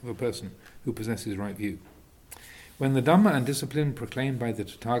strength of a person who possesses right view. When the Dhamma and discipline proclaimed by the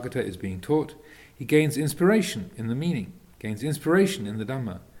Tathagata is being taught, he gains inspiration in the meaning, gains inspiration in the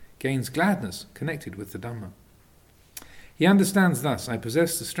Dhamma, gains gladness connected with the Dhamma. He understands thus, I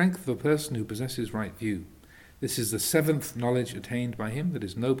possess the strength of a person who possesses right view. This is the seventh knowledge attained by him that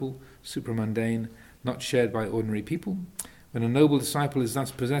is noble, supramundane, not shared by ordinary people. When a noble disciple is thus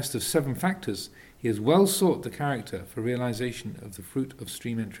possessed of 7 factors, he has well sought the character for realization of the fruit of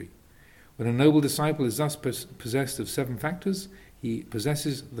stream entry. When a noble disciple is thus possessed of 7 factors, he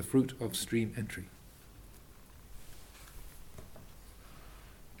possesses the fruit of stream entry.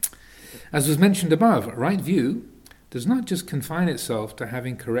 As was mentioned above, right view does not just confine itself to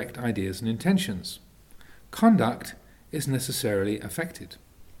having correct ideas and intentions. Conduct is necessarily affected.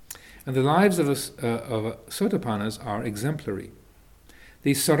 And the lives of Sotapannas are exemplary.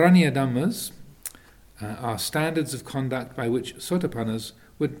 These Saranya Dhammas are standards of conduct by which Sotapannas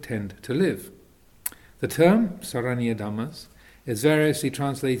would tend to live. The term Saranya Dhammas is variously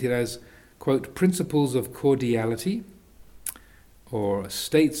translated as, quote, principles of cordiality, or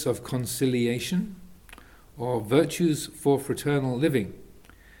states of conciliation, or virtues for fraternal living.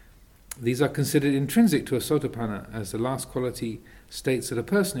 These are considered intrinsic to a Sotapanna, as the last quality states that a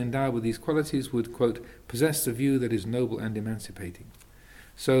person endowed with these qualities would, quote, possess the view that is noble and emancipating.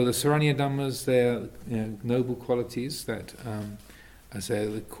 So the Saranya Dhammas, they're noble qualities that, as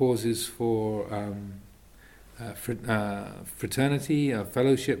the causes for fraternity,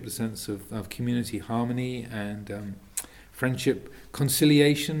 fellowship, the sense of community harmony and friendship,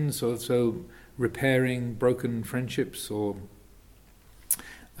 conciliation, so repairing broken friendships or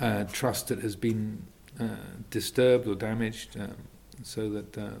trust that has been disturbed or damaged, so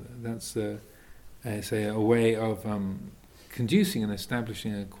that that's say, a way of conducing and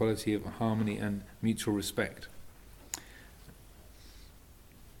establishing a quality of harmony and mutual respect.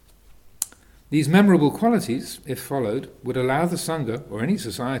 These memorable qualities, if followed, would allow the Sangha, or any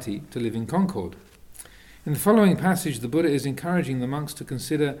society, to live in concord. In the following passage, the Buddha is encouraging the monks to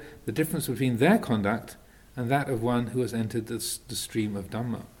consider the difference between their conduct and that of one who has entered the stream of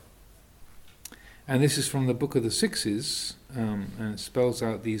Dhamma. And this is from the Book of the Sixes, and it spells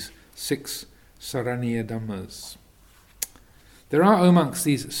out these 6 Saraniya Dhammas. There are, O monks,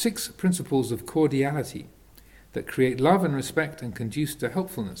 these 6 principles of cordiality that create love and respect and conduce to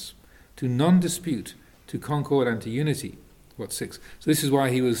helpfulness, to non-dispute, to concord and to unity. What 6? So this is why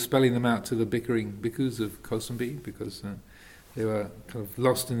he was spelling them out to the bickering bhikkhus of Kosambi, because they were kind of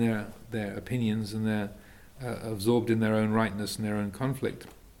lost in their opinions and they're absorbed in their own rightness and their own conflict.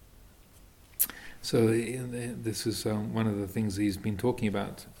 So this is one of the things he's been talking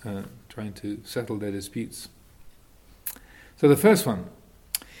about, trying to settle their disputes. So the first one.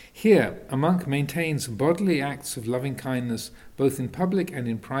 Here, a monk maintains bodily acts of loving kindness both in public and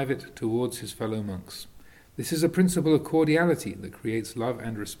in private towards his fellow monks. This is a principle of cordiality that creates love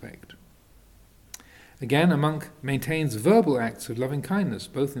and respect. Again, a monk maintains verbal acts of loving kindness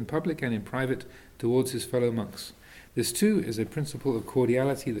both in public and in private towards his fellow monks. This too is a principle of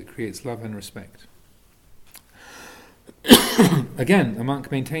cordiality that creates love and respect. Again, a monk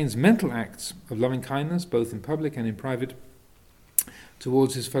maintains mental acts of loving kindness both in public and in private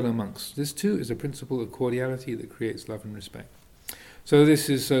towards his fellow monks. This too is a principle of cordiality that creates love and respect. So this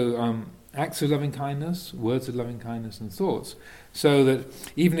is acts of loving kindness, words of loving kindness and thoughts, so that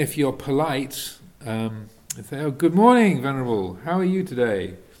even if you're polite, if they, "Oh, good morning, Venerable, how are you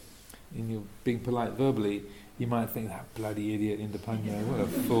today?" and you're being polite verbally, you might think, "That bloody idiot Indapanya, what a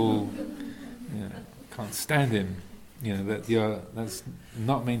fool, can't stand him." That's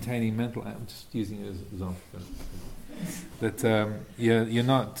not maintaining mental. I'm just using it as an example. That you're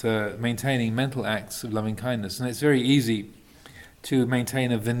not maintaining mental acts of loving kindness, and it's very easy to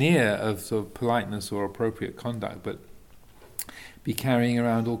maintain a veneer of sort of politeness or appropriate conduct, but be carrying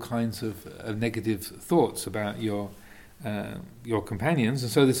around all kinds of negative thoughts about your companions.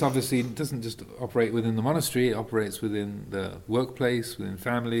 And so this obviously doesn't just operate within the monastery; it operates within the workplace, within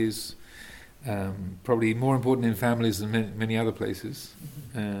families. Probably more important in families than many other places,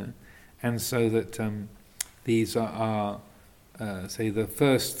 and so that. These are say, the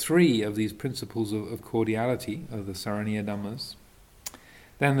first 3 of these principles of cordiality, of the Saraniya Dhammas.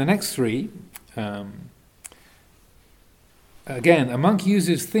 Then the next 3, again, a monk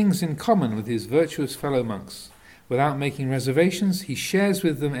uses things in common with his virtuous fellow monks. Without making reservations, he shares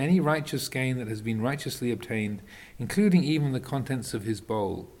with them any righteous gain that has been righteously obtained, including even the contents of his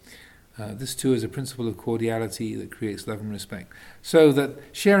bowl. This too is a principle of cordiality that creates love and respect. So that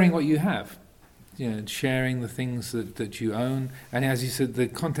sharing what you have, sharing the things that you own, and as you said, the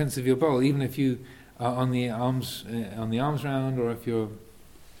contents of your bowl, even if you are on the arms round, or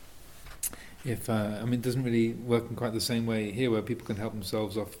it doesn't really work in quite the same way here, where people can help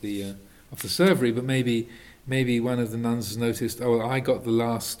themselves off the servery, but maybe one of the nuns has noticed, I got the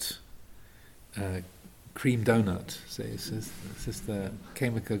last cream donut. Say, Sister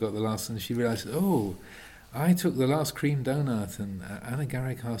Kemika got the last, and she realised, I took the last cream donut, and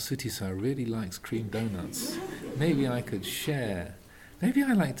Anagarika Sutisa really likes cream donuts. Maybe I could share. Maybe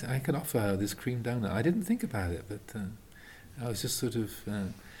I could offer her this cream donut. I didn't think about it, but I was just sort of,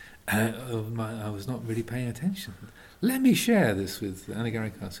 I was not really paying attention. Let me share this with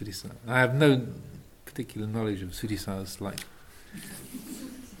Anagarika Sutisa. I have no particular knowledge of Sutisa's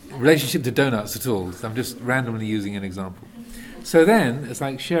relationship to donuts at all. So I'm just randomly using an example. So then, it's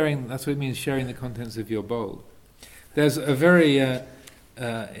like sharing, that's what it means, sharing the contents of your bowl. There's a very, in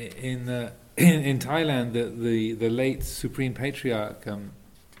Thailand, the late Supreme Patriarch,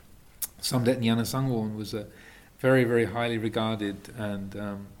 Samdet Nyana was a very, very highly regarded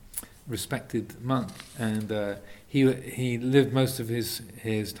and respected monk. And he lived most of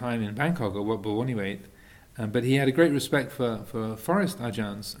his time in Bangkok, or Wat Bawaniwait, but he had a great respect for forest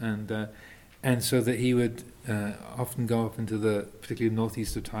ajahns, and so that he would often go up into the particularly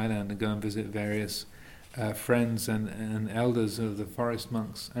northeast of Thailand and go and visit various friends and elders of the forest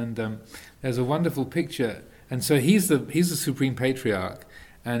monks. And there's a wonderful picture. And so he's the Supreme Patriarch,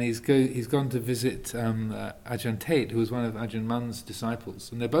 and he's gone to visit Ajahn Tate, who was one of Ajahn Mun's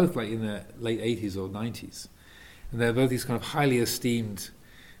disciples. And they're both in their late 80s or 90s. And they're both these kind of highly esteemed,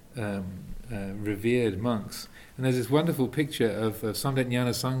 revered monks. And there's this wonderful picture of Samdet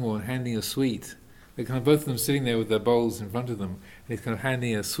Nyana Sangwon handing a sweet. They're kind of both of them sitting there with their bowls in front of them, and he's kind of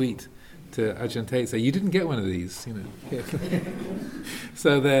handing a sweet to Ajahn Tate, say, "You didn't get one of these,"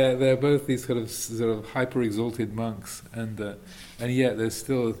 So they're both these sort of hyper exalted monks, and yet they're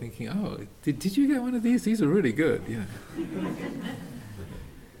still thinking, "Oh, did you get one of these? These are really good."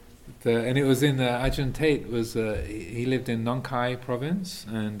 And it was in Ajahn Tate was he lived in Nong Khai province,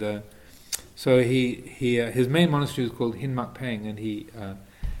 and so his main monastery was called Hin Mak Peng, and he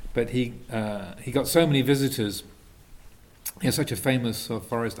got so many visitors. He was such a famous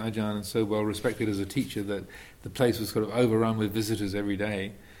forest Ajahn and so well respected as a teacher that the place was sort of overrun with visitors every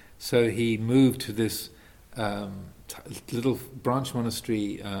day. So he moved to this little branch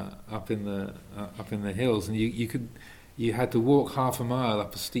monastery up in the hills, and you had to walk half a mile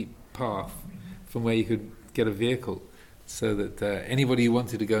up a steep path from where you could get a vehicle, so that anybody who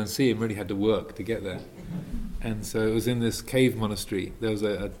wanted to go and see him really had to work to get there. And so it was in this cave monastery. There was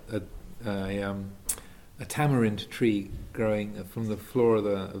a tamarind tree growing from the floor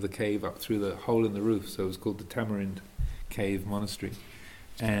of the cave up through the hole in the roof, so it was called the Tamarind Cave Monastery.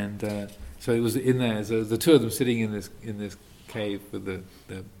 And so it was in there. So the two of them sitting in this cave with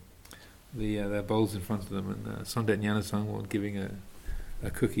their bowls in front of them, and Sondet Nyanasangwon giving a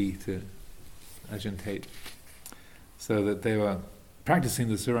cookie to Ajahn Tate, so that they were practicing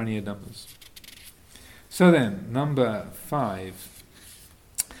the Saranya Dhammas. So then, number 5.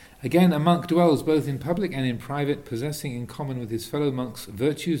 Again, a monk dwells both in public and in private, possessing in common with his fellow monks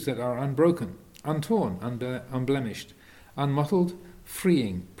virtues that are unbroken, untorn, unblemished, unmottled,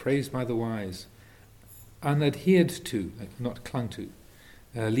 freeing, praised by the wise, unadhered to, not clung to,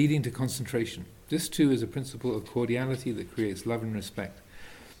 leading to concentration. This too is a principle of cordiality that creates love and respect.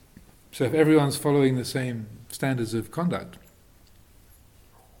 So if everyone's following the same standards of conduct,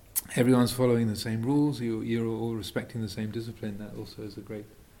 everyone's following the same rules, you're all respecting the same discipline, that also is a great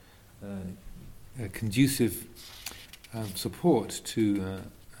conducive support to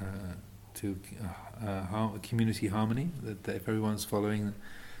community harmony. That if everyone's following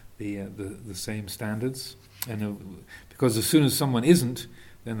the same standards, and because as soon as someone isn't,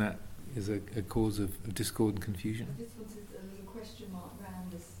 then that is a cause of discord and confusion. I just wanted a little question mark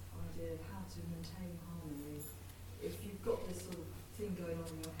around this idea of how to maintain harmony. If you've got this sort of thing going on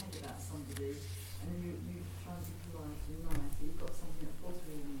in your head about somebody, and then you try and be polite and nice, but you've got something that's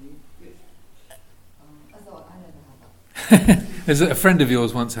bothering you, which I thought I never had that. As a friend of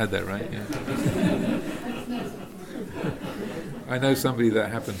yours once had that, right? Yeah. I know somebody that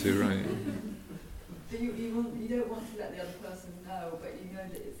happened to, right? So you don't want to let the other person know, but you know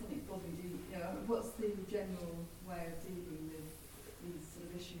that it's something bothering you. What's the general way of dealing with these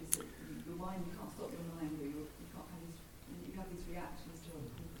sort of issues that your mind, you can't stop your mind, or you can't have these, you have these reactions to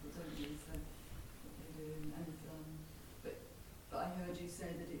other people, don't you? So what they do, but I heard you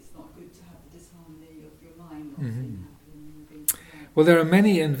say that it's not good to have the disharmony of your mind not being happy and being polite. Well, there are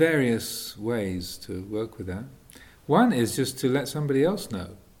many and various ways to work with that. One is just to let somebody else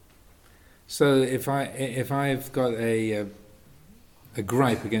know. So if I've got a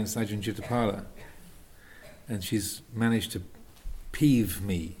gripe against Ajahn Chittapala, and she's managed to peeve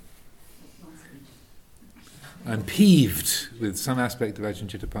me, I'm peeved with some aspect of Ajahn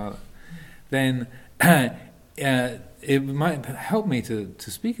Chittapala, then it might help me to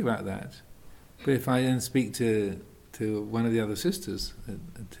speak about that. But if I then speak to one of the other sisters,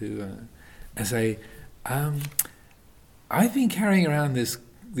 and say, I've been carrying around this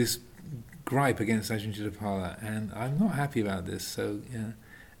gripe against Ajahn Chittapala, and I'm not happy about this. So,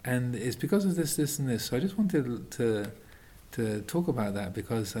 and it's because of this, and this. So I just wanted to talk about that,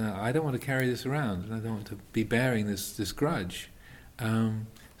 because I don't want to carry this around, and I don't want to be bearing this grudge.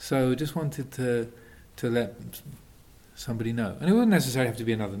 So just wanted to let somebody know, and it wouldn't necessarily have to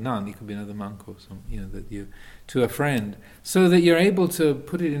be another nun. It could be another monk or some, that you to a friend, so that you're able to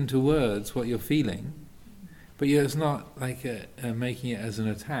put it into words what you're feeling, but it's not like making it as an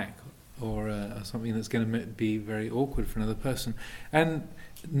attack or something that's going to be very awkward for another person. And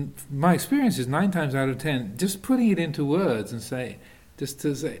my experience is 9 times out of 10, just putting it into words and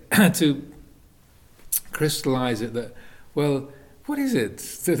to crystallize it that, well, what is it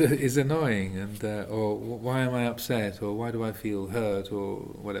that is annoying, and or why am I upset, or why do I feel hurt, or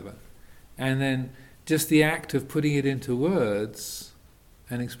whatever. And then just the act of putting it into words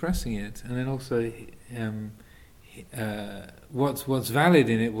and expressing it, and then also what's valid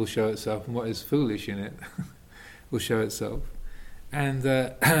in it will show itself, and what is foolish in it will show itself. And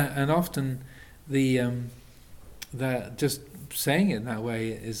often that just saying it that way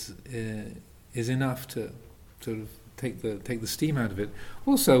is enough to sort of take the steam out of it.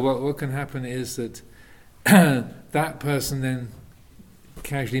 Also, what can happen is that that person then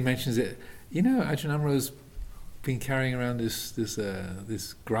casually mentions it. Ajahn Amro's been carrying around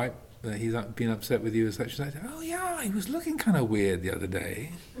this gripe that he's been upset with you as such. Like, oh yeah, he was looking kind of weird the other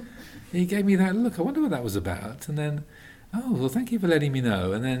day. He gave me that look. I wonder what that was about. And then, oh well, thank you for letting me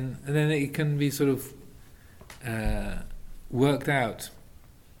know. And then it can be sort of worked out,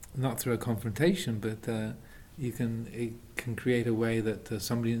 not through a confrontation, but it can create a way that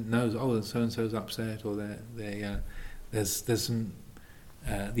somebody knows. Oh, so and so's upset, or there's some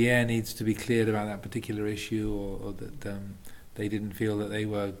the air needs to be cleared about that particular issue, or that they didn't feel that they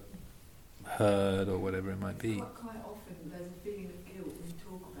were heard, or whatever it might be. Quite often there's a feeling of guilt when you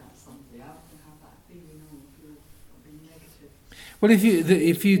talk about somebody. I often have that feeling, feel being negative. Well,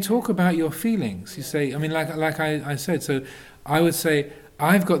 if you talk about your feelings, you say, I mean, like I said, so I would say,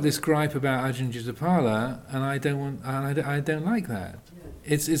 I've got this gripe about Ajahn Jitapala, and I don't like that.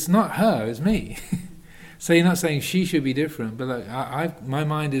 Yeah. It's not her, it's me. So you're not saying she should be different, but like my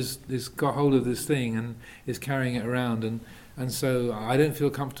mind is got hold of this thing and is carrying it around, and so I don't feel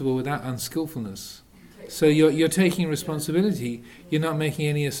comfortable with that unskillfulness. So you're taking responsibility. You're not making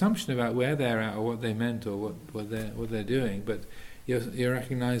any assumption about where they're at or what they meant or what they're doing, but you're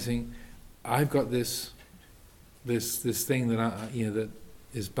recognizing, I've got this thing that that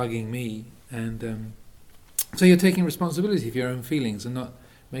is bugging me, and so you're taking responsibility for your own feelings and not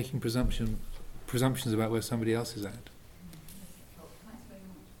making presumptions about where somebody else is at.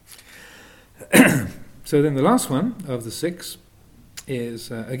 So then the last one of the 6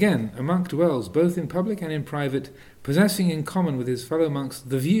 is, again, a monk dwells both in public and in private, possessing in common with his fellow monks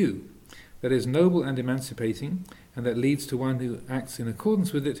the view that is noble and emancipating, and that leads to one who acts in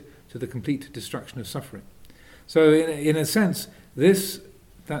accordance with it to the complete destruction of suffering. So in a sense,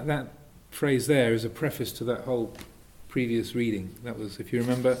 that phrase there is a preface to that whole previous reading. That was, if you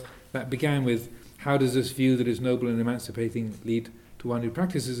remember, that began with, how does this view that is noble and emancipating lead to one who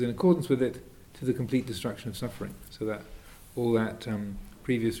practices in accordance with it to the complete destruction of suffering? So that all that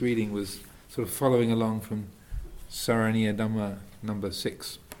previous reading was sort of following along from Saraniya Dhamma number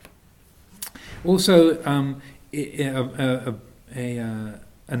 6. Also,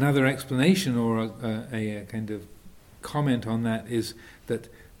 another explanation or a kind of comment on that is that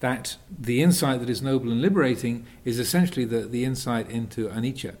the insight that is noble and liberating is essentially the insight into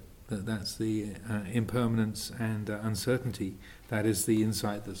anicca. That's the impermanence and uncertainty. That is the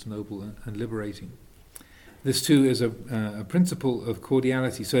insight that's noble and liberating. This too is a principle of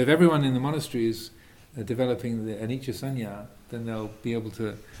cordiality. So if everyone in the monastery is developing the anicca sanya, then they'll be able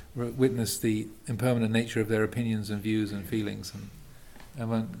to witness the impermanent nature of their opinions and views and feelings, and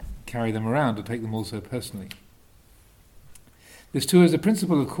won't carry them around or take them all so personally. This too is a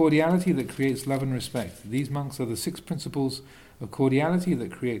principle of cordiality that creates love and respect. These monks are the 6 principles of cordiality that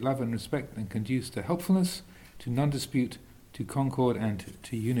create love and respect and conduce to helpfulness, to non-dispute, to concord, and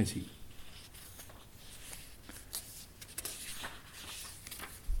to unity.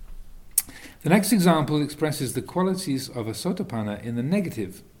 The next example expresses the qualities of a Sotapanna in the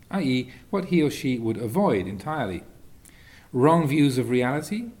negative, i.e., what he or she would avoid entirely. Wrong views of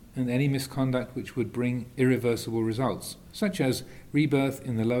reality and any misconduct which would bring irreversible results, such as rebirth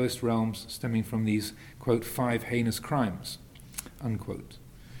in the lowest realms stemming from these, quote, 5 heinous crimes, unquote.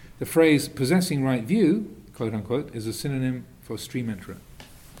 The phrase possessing right view, quote unquote, is a synonym for stream enterer.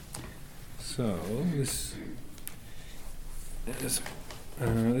 So this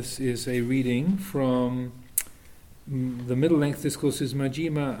is a reading from the middle-length discourses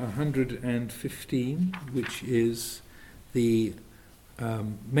Majjhima 115, which is the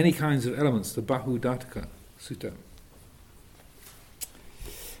many kinds of elements, the Bahudataka Sutta.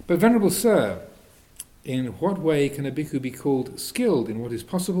 But Venerable Sir, in what way can a bhikkhu be called skilled in what is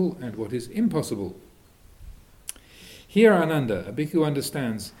possible and what is impossible? Here, Ananda, a bhikkhu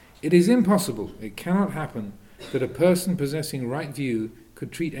understands, it is impossible, it cannot happen, that a person possessing right view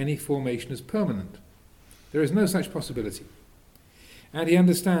could treat any formation as permanent. There is no such possibility. And he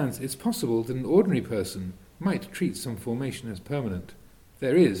understands it's possible that an ordinary person might treat some formation as permanent.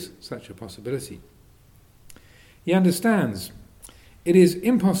 There is such a possibility. He understands it is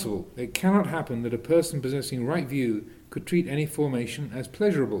impossible, it cannot happen that a person possessing right view could treat any formation as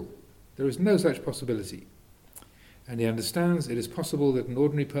pleasurable. There is no such possibility. And he understands it is possible that an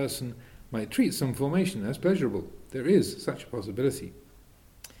ordinary person might treat some formation as pleasurable. There is such a possibility.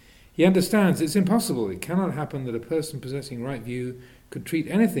 He understands it's impossible, it cannot happen that a person possessing right view could treat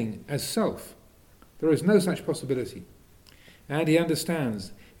anything as self. There is no such possibility. And he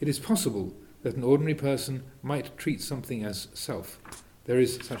understands it is possible that an ordinary person might treat something as self. There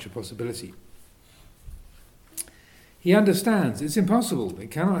is such a possibility. He understands it's impossible,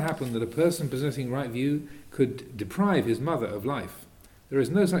 it cannot happen that a person possessing right view could deprive his mother of life. There is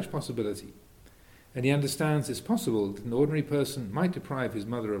no such possibility. and he understands it's possible that an ordinary person might deprive his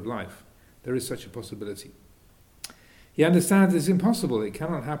mother of life. There is such a possibility. He understands it's impossible, it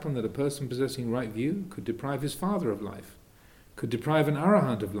cannot happen that a person possessing right view could deprive his father of life, could deprive an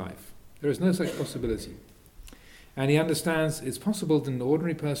arahant of life. There is no such possibility. And he understands it's possible that an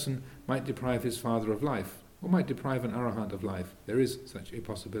ordinary person might deprive his father of life, or might deprive an arahant of life. There is such a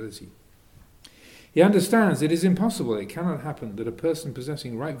possibility. He understands it is impossible, it cannot happen that a person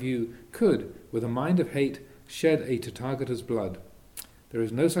possessing right view could, with a mind of hate, shed a Tathagata's blood. There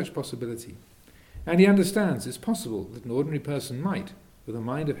is no such possibility. And he understands it's possible that an ordinary person might, with a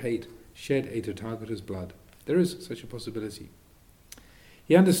mind of hate, shed a Tathagata's blood. There is such a possibility.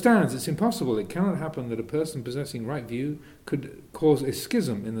 He understands it's impossible, it cannot happen that a person possessing right view could cause a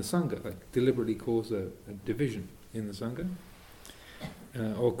schism in the Sangha, like deliberately cause a division in the Sangha,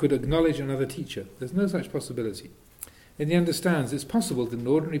 or could acknowledge another teacher. There's no such possibility. And he understands it's possible that an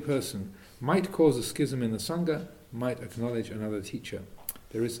ordinary person might cause a schism in the Sangha, might acknowledge another teacher.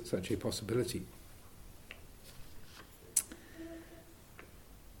 There is such a possibility.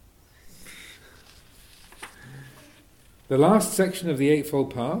 The last section of the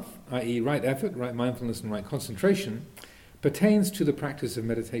Eightfold Path, i.e. right effort, right mindfulness and right concentration, pertains to the practice of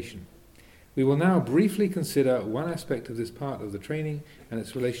meditation. We will now briefly consider one aspect of this part of the training and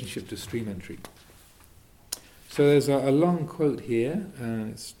its relationship to stream entry. So there's a long quote here,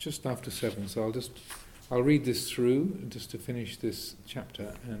 and it's just after 7, so I'll read this through just to finish this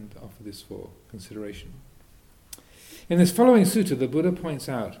chapter and offer this for consideration. In this following sutta, the Buddha points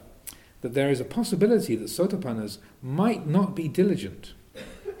out that there is a possibility that Sotapannas might not be diligent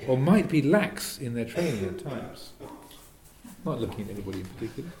or might be lax in their training at times. Not looking at anybody in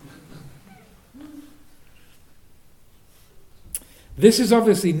particular. This is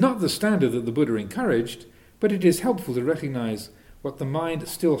obviously not the standard that the Buddha encouraged, but it is helpful to recognize what the mind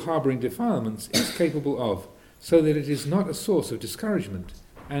still harbouring defilements is capable of, so that it is not a source of discouragement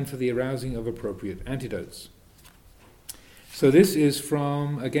and for the arousing of appropriate antidotes. So this is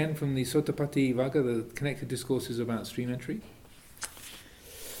from the Sotapatti Vagga, the connected discourses about stream entry.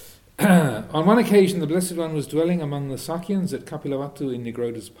 On one occasion, the Blessed One was dwelling among the Sakyans at Kapilavatthu in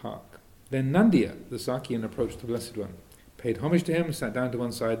Nigroda's park. Then Nandiya, the Sakyan, approached the Blessed One, paid homage to him, sat down to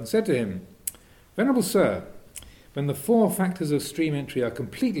one side and said to him, "Venerable Sir, when the 4 factors of stream entry are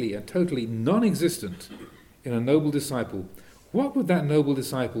completely and totally non-existent in a noble disciple, would that noble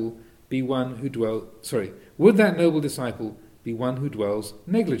disciple be one who dwells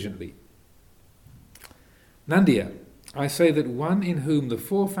negligently?" Nandiya, I say that one in whom the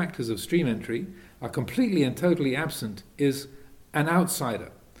 4 factors of stream entry are completely and totally absent is an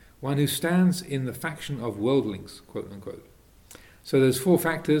outsider, one who stands in the faction of worldlings, quote unquote. So those 4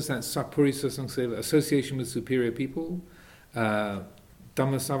 factors, that's Sappurisa Sangseva, association with superior people, Dhamma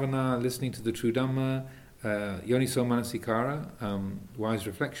Savana, listening to the true Dhamma, Yoniso Manasikara, wise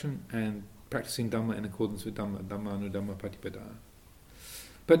reflection, and practicing Dhamma in accordance with Dhamma, Dhammanudhamma Patipada.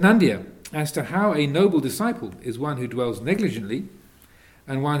 But Nandiya, as to how a noble disciple is one who dwells negligently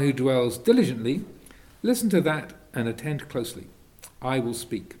and one who dwells diligently, listen to that and attend closely. I will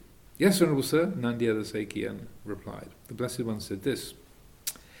speak. Yes, Venerable Sir, Nandiya the Sakyan replied. The Blessed One said this.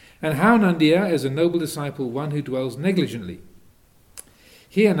 And how, Nandiya, is a noble disciple one who dwells negligently?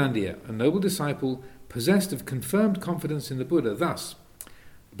 Here, Nandiya, a noble disciple possessed of confirmed confidence in the Buddha. Thus,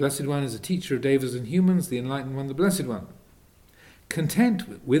 the Blessed One is a teacher of devas and humans, the Enlightened One, the Blessed One.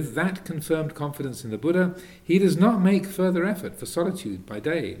 Content with that confirmed confidence in the Buddha, he does not make further effort for solitude by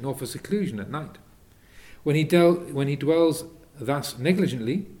day, nor for seclusion at night. When he dwells thus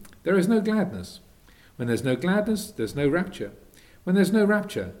negligently, there is no gladness. When there's no gladness, there's no rapture. When there's no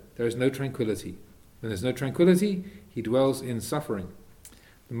rapture, there is no tranquility. When there's no tranquility, he dwells in suffering.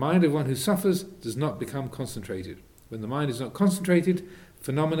 The mind of one who suffers does not become concentrated. When the mind is not concentrated,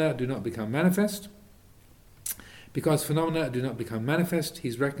 phenomena do not become manifest. Because phenomena do not become manifest,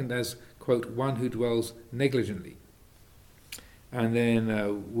 he's reckoned as, quote, one who dwells negligently. And then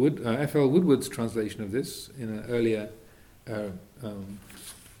F.L. Woodward's translation of this, in an earlier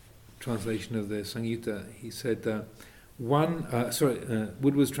translation of the Samyutta, he said,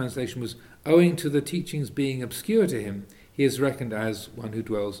 Woodward's translation was, owing to the teachings being obscure to him, he is reckoned as one who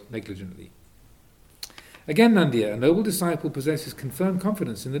dwells negligently. Again, Nandiya, a noble disciple possesses confirmed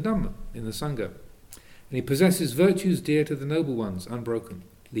confidence in the Dhamma, in the Sangha, and he possesses virtues dear to the noble ones, unbroken,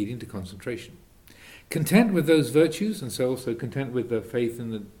 leading to concentration. Content with those virtues, and so also content with the faith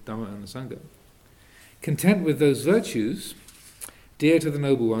in the Dhamma and the Sangha, content with those virtues dear to the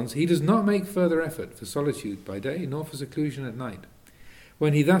noble ones, he does not make further effort for solitude by day, nor for seclusion at night.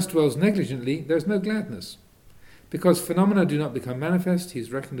 When he thus dwells negligently, there is no gladness. Because phenomena do not become manifest, he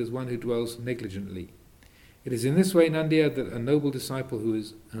is reckoned as one who dwells negligently. It is in this way, Nandiya, that a noble disciple who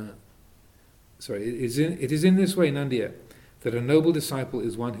is... it is in this way, Nandiya, that a noble disciple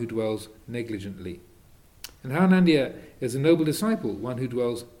is one who dwells negligently. And how, Nandiya, is a noble disciple one who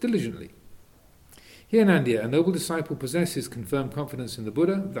dwells diligently? Here, Nandiya, a noble disciple possesses confirmed confidence in the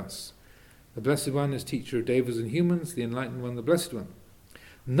Buddha, thus: the Blessed One is teacher of devas and humans, the Enlightened One, the Blessed One.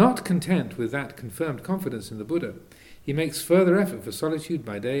 Not content with that confirmed confidence in the Buddha, he makes further effort for solitude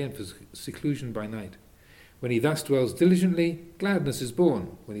by day and for seclusion by night. When he thus dwells diligently, gladness is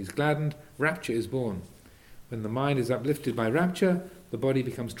born. When he is gladdened, rapture is born. When the mind is uplifted by rapture, the body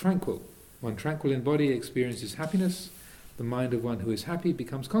becomes tranquil. One tranquil in body experiences happiness. The mind of one who is happy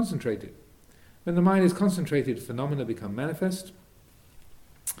becomes concentrated. When the mind is concentrated, phenomena become manifest.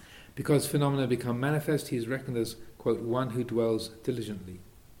 Because phenomena become manifest, he is reckoned as, quote, one who dwells diligently.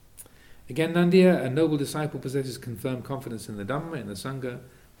 Again, Nandiya, a noble disciple possesses confirmed confidence in the Dhamma, in the Sangha,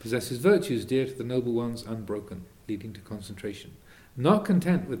 possesses virtues dear to the noble ones unbroken, leading to concentration. Not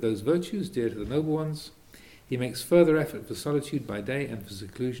content with those virtues dear to the noble ones, he makes further effort for solitude by day and for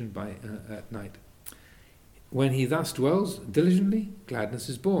seclusion at night. When he thus dwells diligently, gladness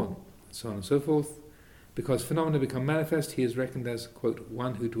is born, and so on and so forth. Because phenomena become manifest, he is reckoned as, quote,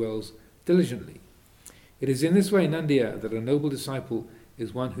 one who dwells diligently. It is in this way, Nandiya, that a noble disciple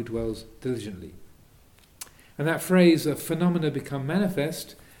is one who dwells diligently. And that phrase, phenomena become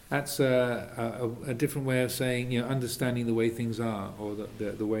manifest, that's a different way of saying, understanding the way things are, or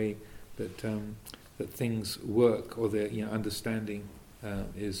the way that that things work, or the understanding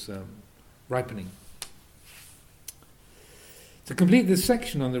is ripening. To complete this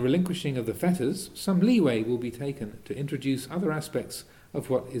section on the relinquishing of the fetters, some leeway will be taken to introduce other aspects of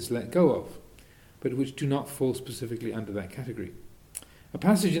what is let go of, but which do not fall specifically under that category. A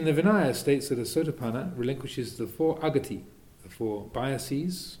passage in the Vinaya states that a Sotapanna relinquishes the 4 agati, the 4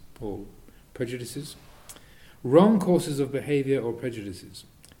 biases or prejudices, wrong courses of behavior or prejudices.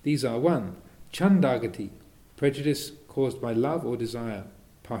 These are 1. Chandagati, prejudice caused by love or desire,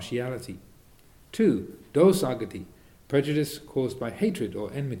 partiality. 2. Dosagati, prejudice caused by hatred or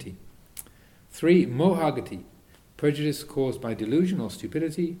enmity. 3. Mohagati, prejudice caused by delusion or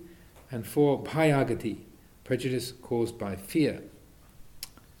stupidity. And 4. Bhayagati, prejudice caused by fear.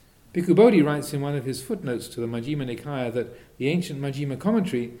 Bhikkhu Bodhi writes in one of his footnotes to the Majjhima Nikaya that the ancient Majjhima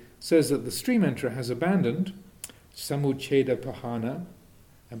commentary says that the stream enterer has abandoned samucheda pahana,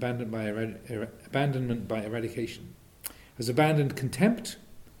 abandonment by eradication, has abandoned contempt,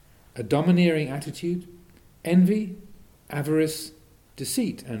 a domineering attitude, envy, avarice,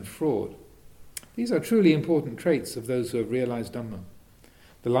 deceit and fraud. These are truly important traits of those who have realized Dhamma.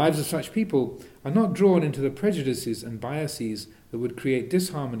 The lives of such people are not drawn into the prejudices and biases that would create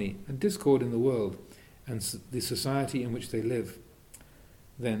disharmony and discord in the world and the society in which they live.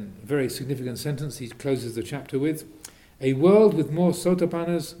 Then, a very significant sentence he closes the chapter with: a world with more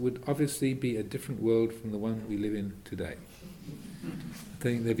Sotapannas would obviously be a different world from the one we live in today. I don't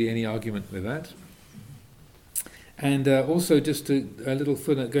think there'd be any argument with that. And also just a little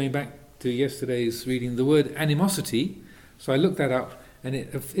footnote, going back to yesterday's reading, the word animosity, so I looked that up, and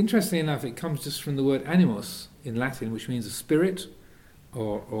interestingly enough, it comes just from the word animus in Latin, which means a spirit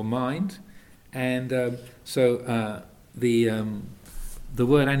or mind. And the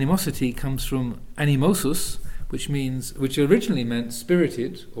word animosity comes from animosus, which originally meant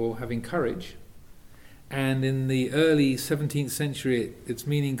spirited or having courage. And in the early 17th century, its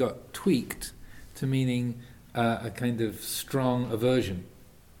meaning got tweaked to meaning a kind of strong aversion,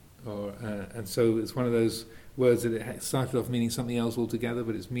 and so it's one of those words that it started off meaning something else altogether,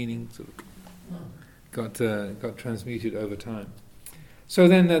 but its meaning sort of got transmuted over time. So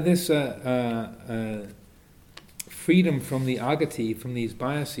then this freedom from the agati, from these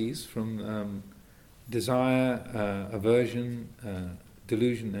biases, from desire, aversion,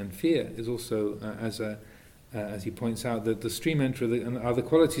 delusion, and fear, is also as he points out, that the stream enterer and other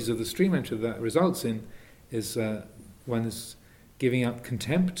qualities of the stream enterer that results in is one is giving up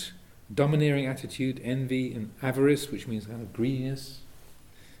contempt, domineering attitude, envy, and avarice, which means kind of greediness,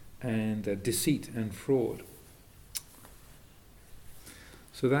 and deceit and fraud.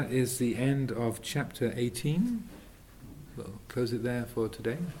 So that is the end of chapter 18. We'll close it there for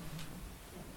today.